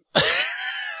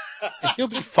him. He'll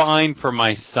be fine for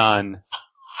my son.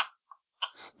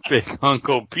 Big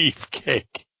Uncle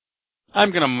Beefcake.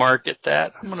 I'm gonna market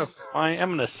that. I'm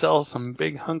gonna sell some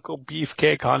Big Uncle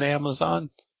Beefcake on Amazon.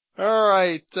 All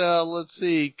right, let's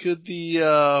see. Could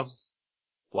the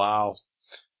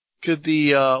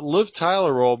Liv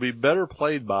Tyler role be better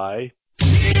played by?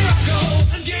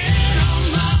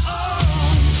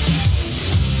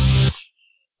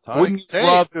 Wouldn't you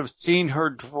love to have seen her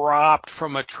dropped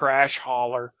from a trash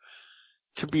hauler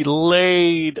to be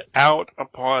laid out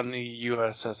upon the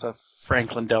USS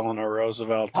Franklin Delano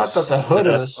Roosevelt? I thought the hood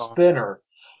of a spinner.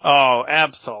 Oh,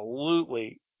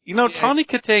 absolutely. Tawny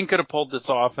Katane could have pulled this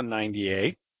off in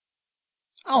 98.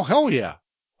 Oh, hell yeah.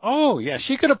 Oh, yeah,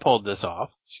 she could have pulled this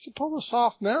off. She could pull this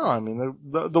off now. I mean,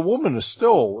 the woman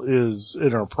is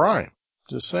in her prime.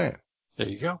 Just saying. There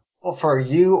you go. Well, for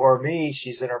you or me,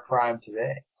 she's in her prime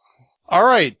today. All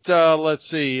right, let's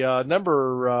see.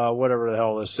 Number, whatever the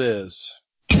hell this is.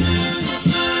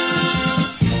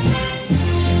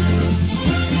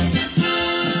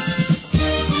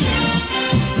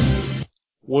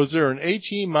 Was there an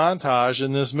A-Team montage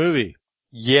in this movie?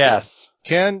 Yes.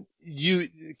 Ken?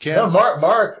 No,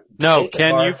 Mark. No,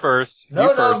 Ken, Mark. You first.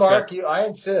 No, Mark, I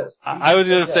insist. I was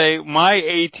going to say, my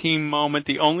A-Team moment,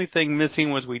 the only thing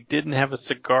missing was we didn't have a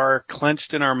cigar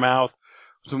clenched in our mouth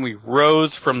when we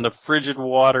rose from the frigid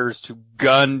waters to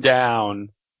gun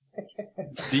down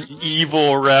the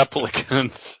evil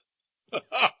replicants.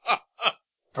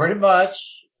 Pretty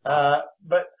much.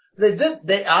 But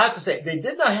I have to say, they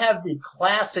did not have the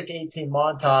classic A-Team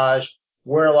montage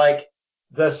where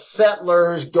the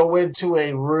settlers go into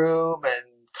a room and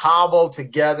cobble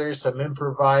together some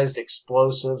improvised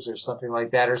explosives or something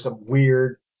like that, or some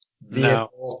weird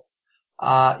vehicle.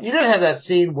 No. You didn't have that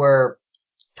scene where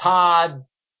Todd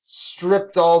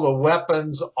stripped all the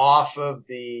weapons off of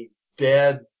the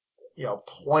dead,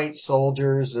 point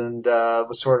soldiers and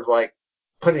was sort of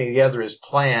putting together his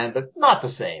plan, but not the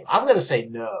same. I'm going to say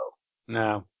no.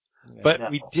 No.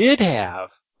 But we did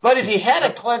have. But if he had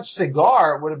a clenched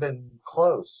cigar, it would have been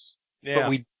close.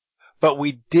 Yeah. But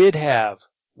we did have.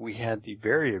 We had the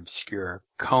very obscure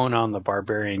Conan the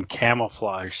Barbarian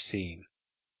camouflage scene.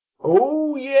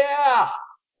 Oh, yeah.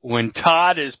 When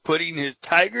Todd is putting his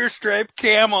tiger stripe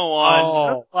camo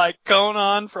on, just like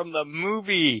Conan from the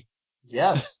movie.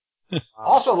 Yes.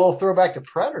 Also a little throwback to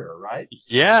Predator, right?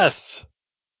 Yes.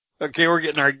 Okay, we're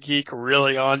getting our geek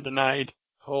really on tonight.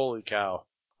 Holy cow.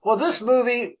 Well, this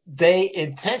movie, they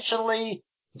intentionally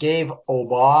gave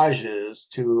homages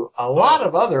to a lot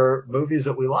of other movies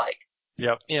that we like.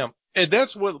 Yep. Yeah. And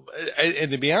that's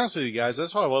and to be honest with you guys,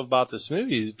 that's what I love about this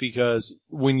movie is because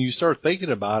when you start thinking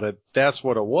about it, that's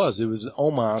what it was. It was an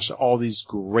homage to all these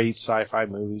great sci-fi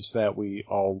movies that we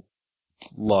all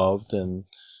loved and,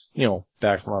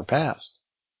 back from our past.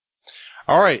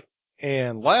 All right.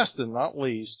 And last and not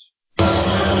least.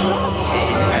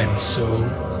 And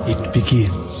so it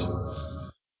begins.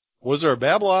 Was there a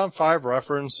Babylon 5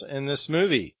 reference in this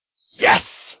movie?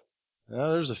 Yes!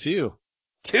 There's a few.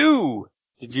 2!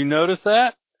 Did you notice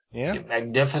that? Yeah. You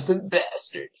magnificent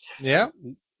bastard. Yeah.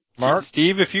 Mark?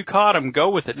 Steve, if you caught him, go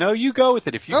with it. No, you go with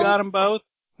it. If you got them both.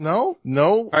 No.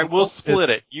 All right, we'll split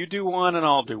it. You do one and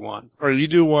I'll do one. Or you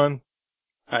do one.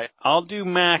 All right, I'll do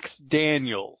Max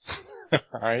Daniels.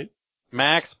 All right.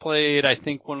 Max played, I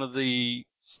think, one of the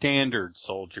standard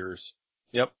soldiers.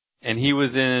 Yep. And he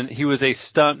was a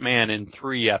stunt man in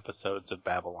 3 episodes of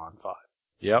Babylon 5.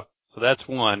 Yep. So that's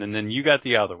one, and then you got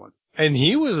the other one. And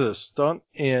he was a stunt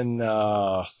in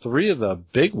 3 of the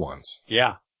big ones.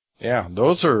 Yeah. Yeah,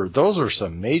 those are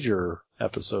some major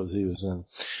episodes he was in.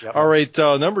 Yep. All right,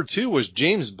 number 2 was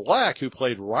James Black, who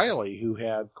played Riley, who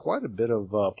had quite a bit of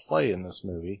play in this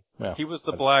movie. Well, he was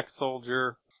the black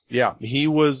soldier. Yeah, he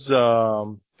was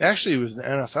actually he was an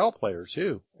NFL player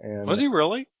too. And was he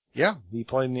really? Yeah, he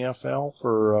played in the NFL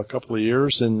for a couple of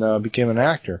years and became an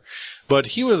actor. But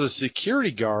he was a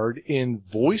security guard in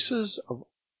Voices of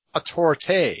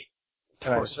Autorité.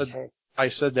 And I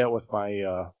said that with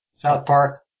my South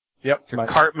Park. Yep, my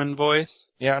Cartman voice.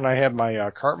 Yeah, and I had my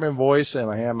Cartman voice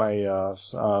and I had my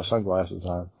sunglasses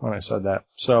on when I said that.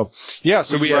 So yeah,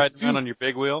 so we had around on your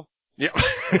big wheel. Yeah,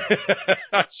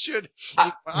 I should.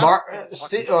 Steve,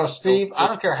 I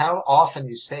don't care how often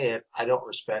you say it. I don't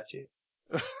respect you.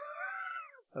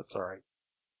 That's all right.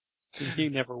 He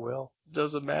never will.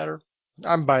 Doesn't matter.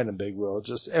 I'm buying a big wheel.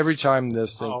 Just every time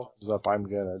this thing comes up, I'm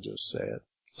gonna just say it.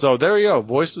 So there you go.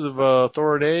 Voices of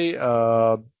Authority.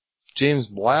 James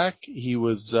Black. He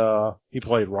was he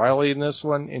played Riley in this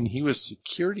one, and he was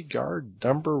security guard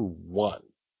number 1.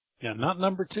 Yeah, not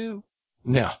number 2.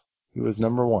 No, he was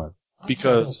number 1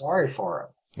 I'm sorry for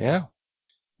him. Yeah,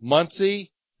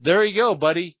 Muncie. There you go,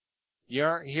 buddy. You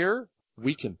aren't here.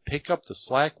 We can pick up the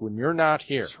slack when you're not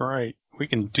here. That's right. We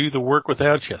can do the work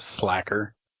without you,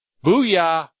 slacker.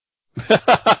 Booyah!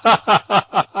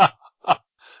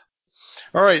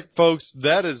 All right, folks,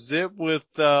 that is it with,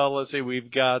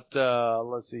 we've got,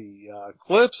 clips,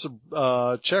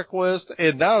 checklist,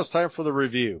 and now it's time for the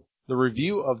review. The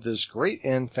review of this great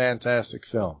and fantastic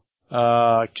film.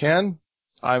 Ken,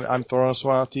 I'm throwing this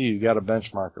one out to you. You got a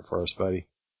benchmarker for us, buddy.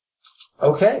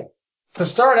 Okay. To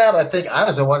start out, I think I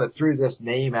was the one that threw this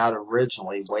name out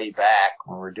originally way back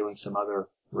when we were doing some other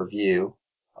review,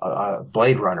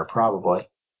 Blade Runner probably.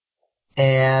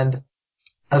 And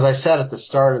as I said at the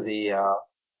start of the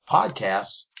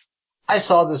podcast, I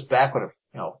saw this back when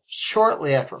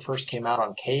shortly after it first came out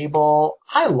on cable.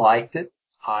 I liked it.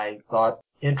 I thought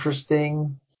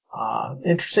interesting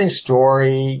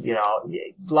story,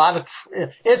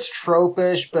 it's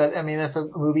tropish, but I mean, it's a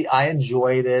movie. I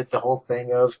enjoyed it. The whole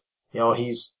thing of,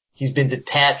 he's been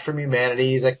detached from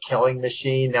humanity. He's a killing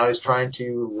machine. Now he's trying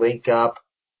to link up.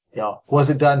 Was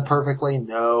it done perfectly?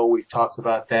 No, we've talked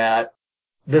about that.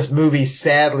 This movie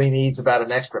sadly needs about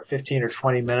an extra 15 or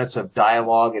 20 minutes of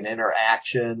dialogue and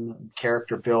interaction,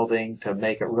 character building to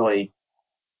make it really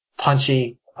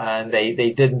punchy. And they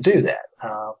didn't do that.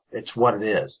 It's what it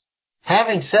is.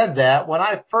 Having said that, when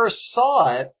I first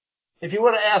saw it, if you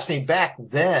would have asked me back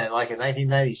then, like in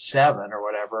 1997 or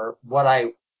whatever, what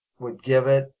I would give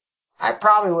it, I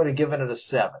probably would have given it a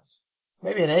 7,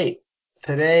 maybe an 8.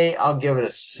 Today, I'll give it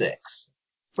a 6.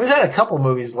 We've had a couple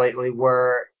movies lately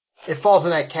where it falls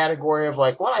in that category of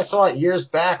like, when I saw it years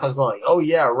back, I was going, oh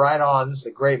yeah, right on, this is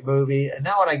a great movie. And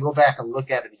now when I go back and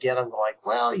look at it again, I'm like,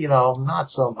 well, not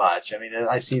so much. I mean,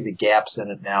 I see the gaps in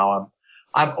it now.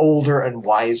 I'm older and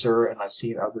wiser and I've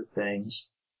seen other things.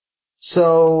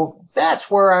 So that's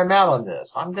where I'm at on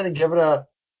this. I'm going to give it a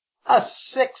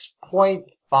 6.5.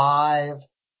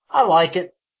 I like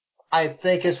it. I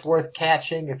think it's worth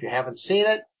catching. If you haven't seen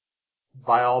it,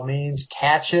 by all means,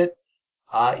 catch it.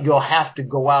 You'll have to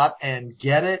go out and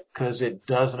get it because it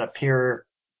doesn't appear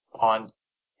on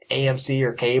AMC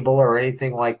or cable or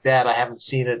anything like that. I haven't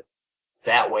seen it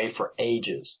that way for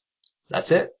ages.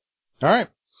 That's it. All right.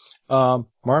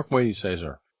 Mark, what do you say,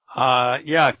 sir?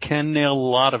 Yeah, Ken nailed a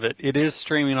lot of it. It is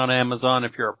streaming on Amazon.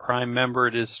 If you're a Prime member,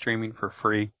 it is streaming for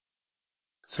free.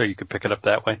 So you can pick it up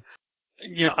that way.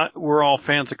 We're all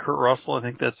fans of Kurt Russell. I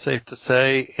think that's safe to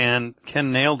say. And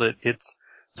Ken nailed it. It's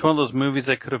one of those movies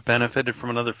that could have benefited from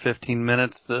another 15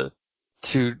 minutes to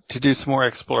do some more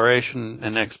exploration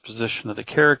and exposition of the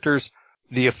characters.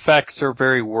 The effects are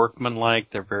very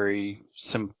workmanlike. They're very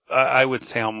I would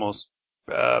say almost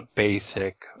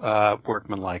basic.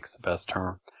 Workmanlike is the best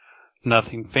term.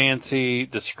 Nothing fancy.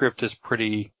 The script is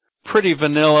pretty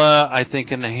vanilla. I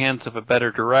think in the hands of a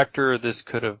better director, this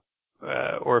could have,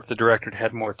 or if the director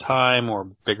had more time or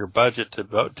bigger budget to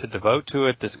devote to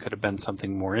it, this could have been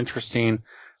something more interesting,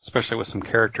 especially with some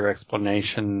character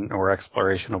explanation or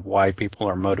exploration of why people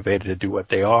are motivated to do what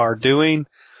they are doing.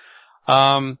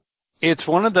 It's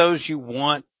one of those you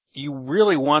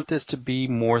really want this to be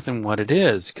more than what it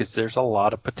is, because there's a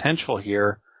lot of potential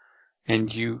here,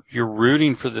 and you're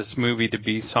rooting for this movie to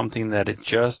be something that it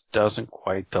just doesn't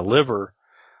quite deliver,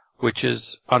 which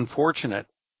is unfortunate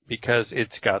because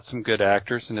it's got some good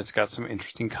actors and it's got some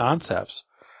interesting concepts.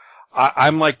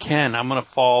 I'm like Ken. I'm going to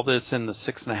fall this in the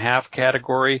 6.5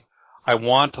 category. I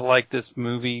want to like this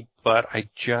movie, but I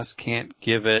just can't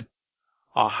give it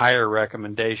a higher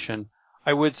recommendation.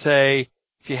 I would say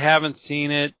if you haven't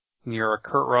seen it and you're a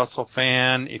Kurt Russell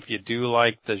fan, if you do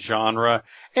like the genre,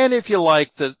 and if you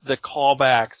like the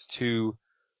callbacks to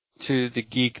the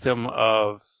geekdom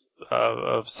of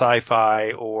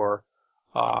sci-fi or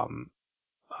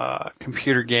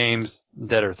computer games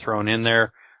that are thrown in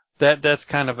there, that's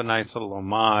kind of a nice little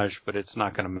homage, but it's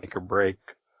not going to make or break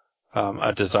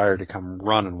a desire to come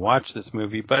run and watch this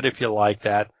movie. But if you like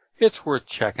that, it's worth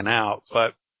checking out.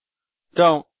 But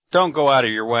don't go out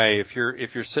of your way if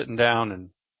you're sitting down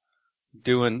and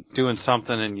doing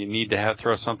something and you need to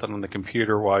throw something on the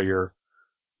computer while you're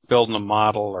building a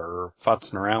model or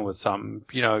futzing around with something.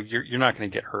 You're not going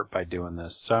to get hurt by doing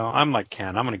this. So I'm like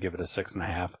Ken. I'm going to give it a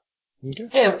 6.5. Okay.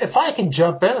 Hey, if I can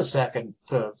jump in a second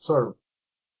to sort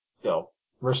of,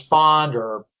 respond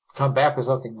or come back with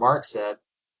something Mark said.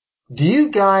 Do you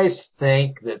guys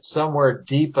think that somewhere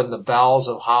deep in the bowels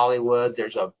of Hollywood,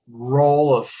 there's a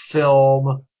roll of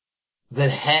film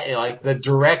that like the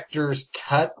director's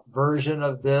cut version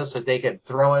of this, that they could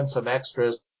throw in some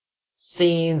extra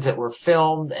scenes that were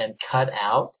filmed and cut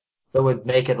out that would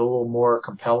make it a little more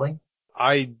compelling?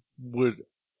 I would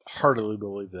heartily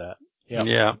believe that.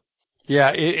 Yeah.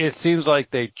 Yeah, it seems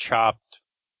like they chopped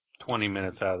 20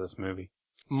 minutes out of this movie.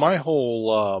 My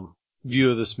whole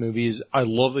view of this movie is I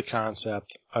love the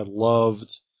concept. I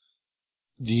loved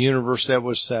the universe that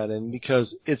was set in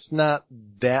because it's not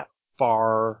that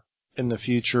far in the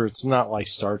future. It's not like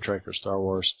Star Trek or Star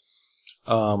Wars.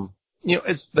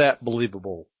 It's that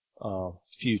believable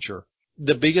future.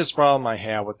 The biggest problem I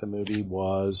had with the movie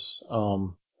was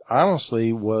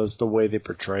honestly was the way they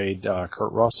portrayed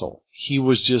Kurt Russell. He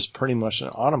was just pretty much an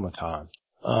automaton.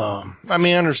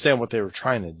 I understand what they were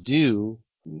trying to do,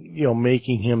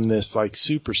 making him this like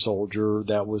super soldier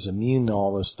that was immune to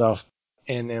all this stuff.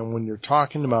 And then when you're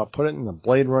talking about putting it in the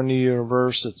Blade Runner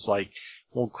universe, it's like,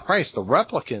 well, Christ, the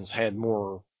replicants had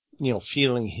more,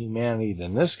 feeling humanity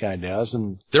than this guy does,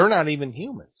 and they're not even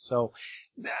human. So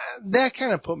that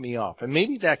kind of put me off. And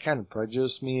maybe that kind of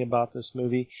prejudiced me about this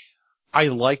movie. I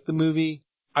like the movie.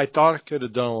 I thought it could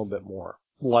have done a little bit more.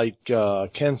 Like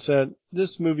Ken said,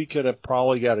 this movie could have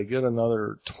probably got a good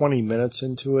another 20 minutes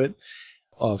into it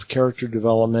of character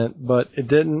development, but it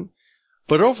didn't.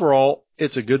 But overall,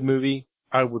 it's a good movie.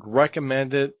 I would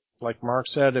recommend it. Like Mark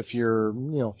said, if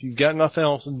you've got nothing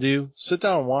else to do, sit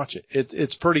down and watch it.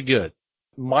 It's pretty good.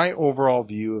 My overall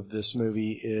view of this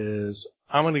movie is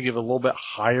I'm going to give it a little bit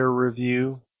higher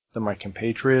review than my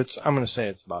compatriots. I'm going to say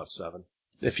it's about 7.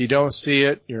 If you don't see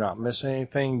it, you're not missing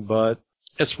anything, but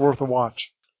it's worth a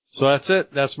watch. So that's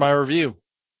it. That's my review.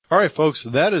 All right, folks,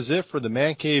 that is it for the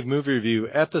Man Cave Movie Review,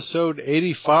 episode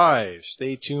 85.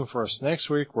 Stay tuned for us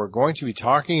next week. We're going to be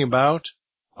talking about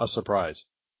a surprise.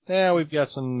 Yeah, we've got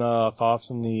some thoughts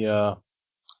in the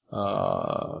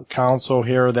council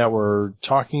here that we're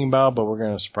talking about, but we're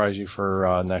going to surprise you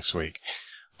for next week.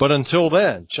 But until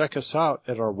then, check us out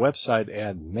at our website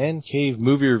at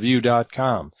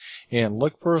mancavemoviereview.com and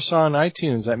look for us on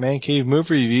iTunes at Man Cave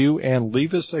Movie Review and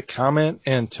leave us a comment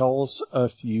and tell us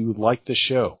if you like the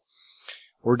show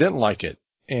or didn't like it.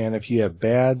 And if you have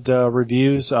bad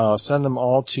reviews, send them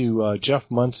all to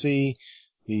Jeff Muncie,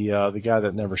 the guy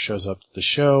that never shows up to the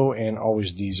show and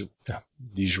always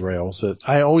derails it.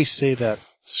 I always say that.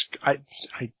 I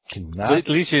cannot. At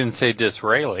least you didn't say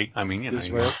Disraeli.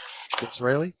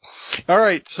 Disraeli. All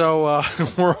right, so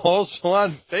we're also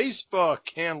on Facebook,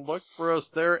 and look for us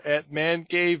there at Man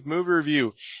Cave Movie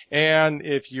Review. And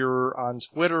if you're on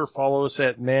Twitter, follow us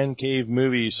at Man Cave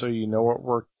Movies so you know what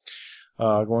we're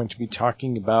going to be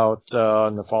talking about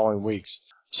in the following weeks.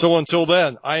 So until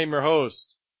then, I am your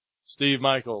host, Steve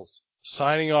Michaels,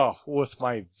 signing off with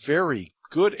my very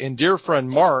good and dear friend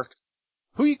Mark,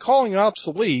 who you calling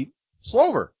obsolete,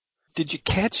 Slover. Did you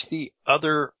catch the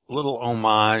other little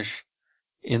homage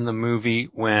in the movie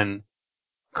when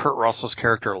Kurt Russell's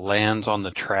character lands on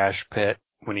the trash pit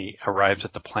when he arrives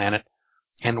at the planet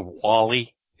and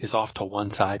Wally is off to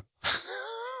one side?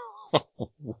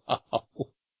 Wow.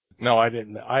 No, I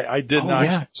didn't. I did not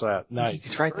catch that. Nice.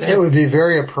 He's right there. It would be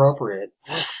very appropriate.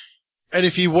 And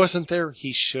if he wasn't there,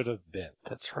 he should have been.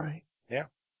 That's right. Yeah.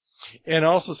 And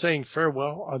also saying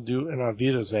farewell, adieu, and auf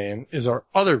Wiedersehen is our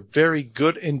other very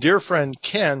good and dear friend,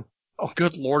 Ken. Oh,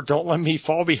 good Lord, don't let me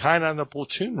fall behind on the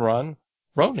platoon run.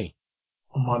 Roni.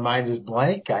 My mind is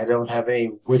blank. I don't have any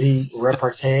witty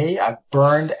repartee. I've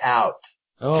burned out.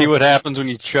 Oh. See what happens when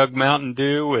you chug Mountain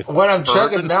Dew with When I'm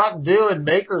chugging bourbon? Mountain Dew and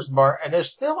Maker's Mark, and there's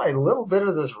still a little bit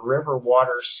of this river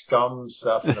water scum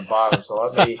stuff in the bottom, so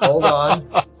let me, hold on.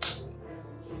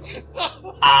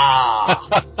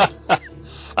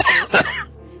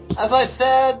 As I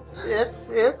said,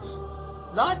 it's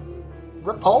not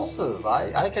repulsive.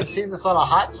 I could see this on a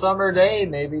hot summer day,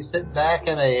 maybe sitting back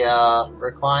in a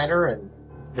recliner and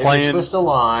maybe a twist of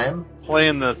lime.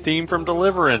 Playing the theme from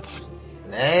Deliverance.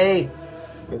 Hey,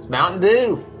 it's Mountain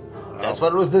Dew. That's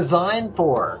what it was designed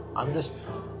for. I'm just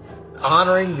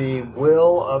honoring the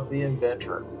will of the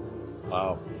inventor.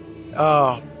 Wow.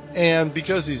 And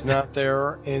because he's not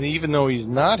there, and even though he's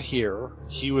not here,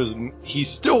 he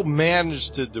still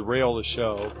managed to derail the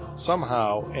show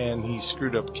somehow, and he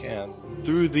screwed up Ken.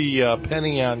 Threw the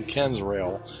penny on Ken's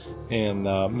rail and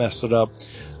messed it up.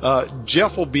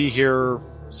 Jeff will be here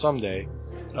someday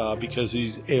because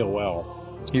he's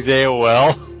AOL. He's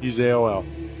AOL? He's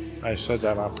AOL. I said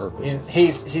that on purpose.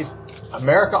 He's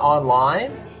America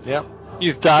Online? Yep.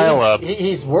 He's dial-up.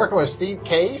 He's working with Steve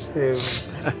Case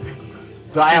to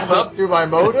dial up through my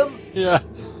modem? Yeah.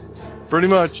 Pretty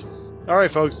much. All right,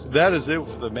 folks. That is it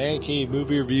for the Man Cave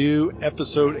Movie Review,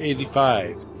 episode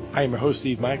 85. I am your host,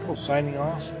 Steve Michaels, signing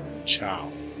off.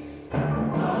 Ciao.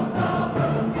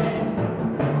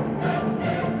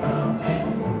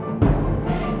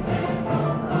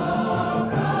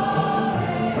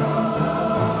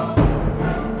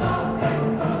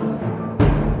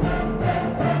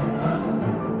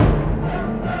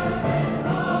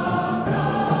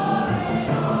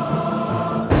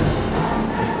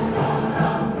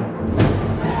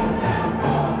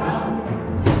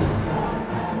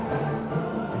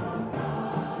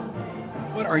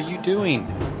 What are you doing?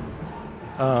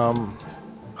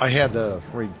 I had to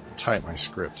retype my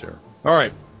script here. All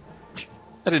right.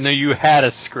 I didn't know you had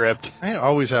a script. I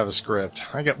always have a script.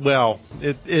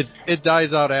 It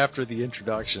dies out after the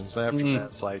introductions. After that,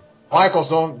 it's like, Michaels,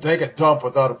 don't take a dump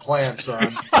without a plan,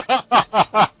 son.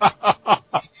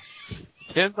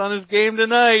 Ken's on his game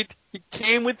tonight. He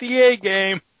came with the A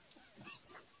game.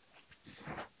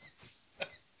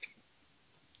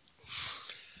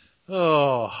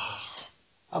 oh.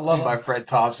 I love my Fred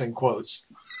Thompson quotes.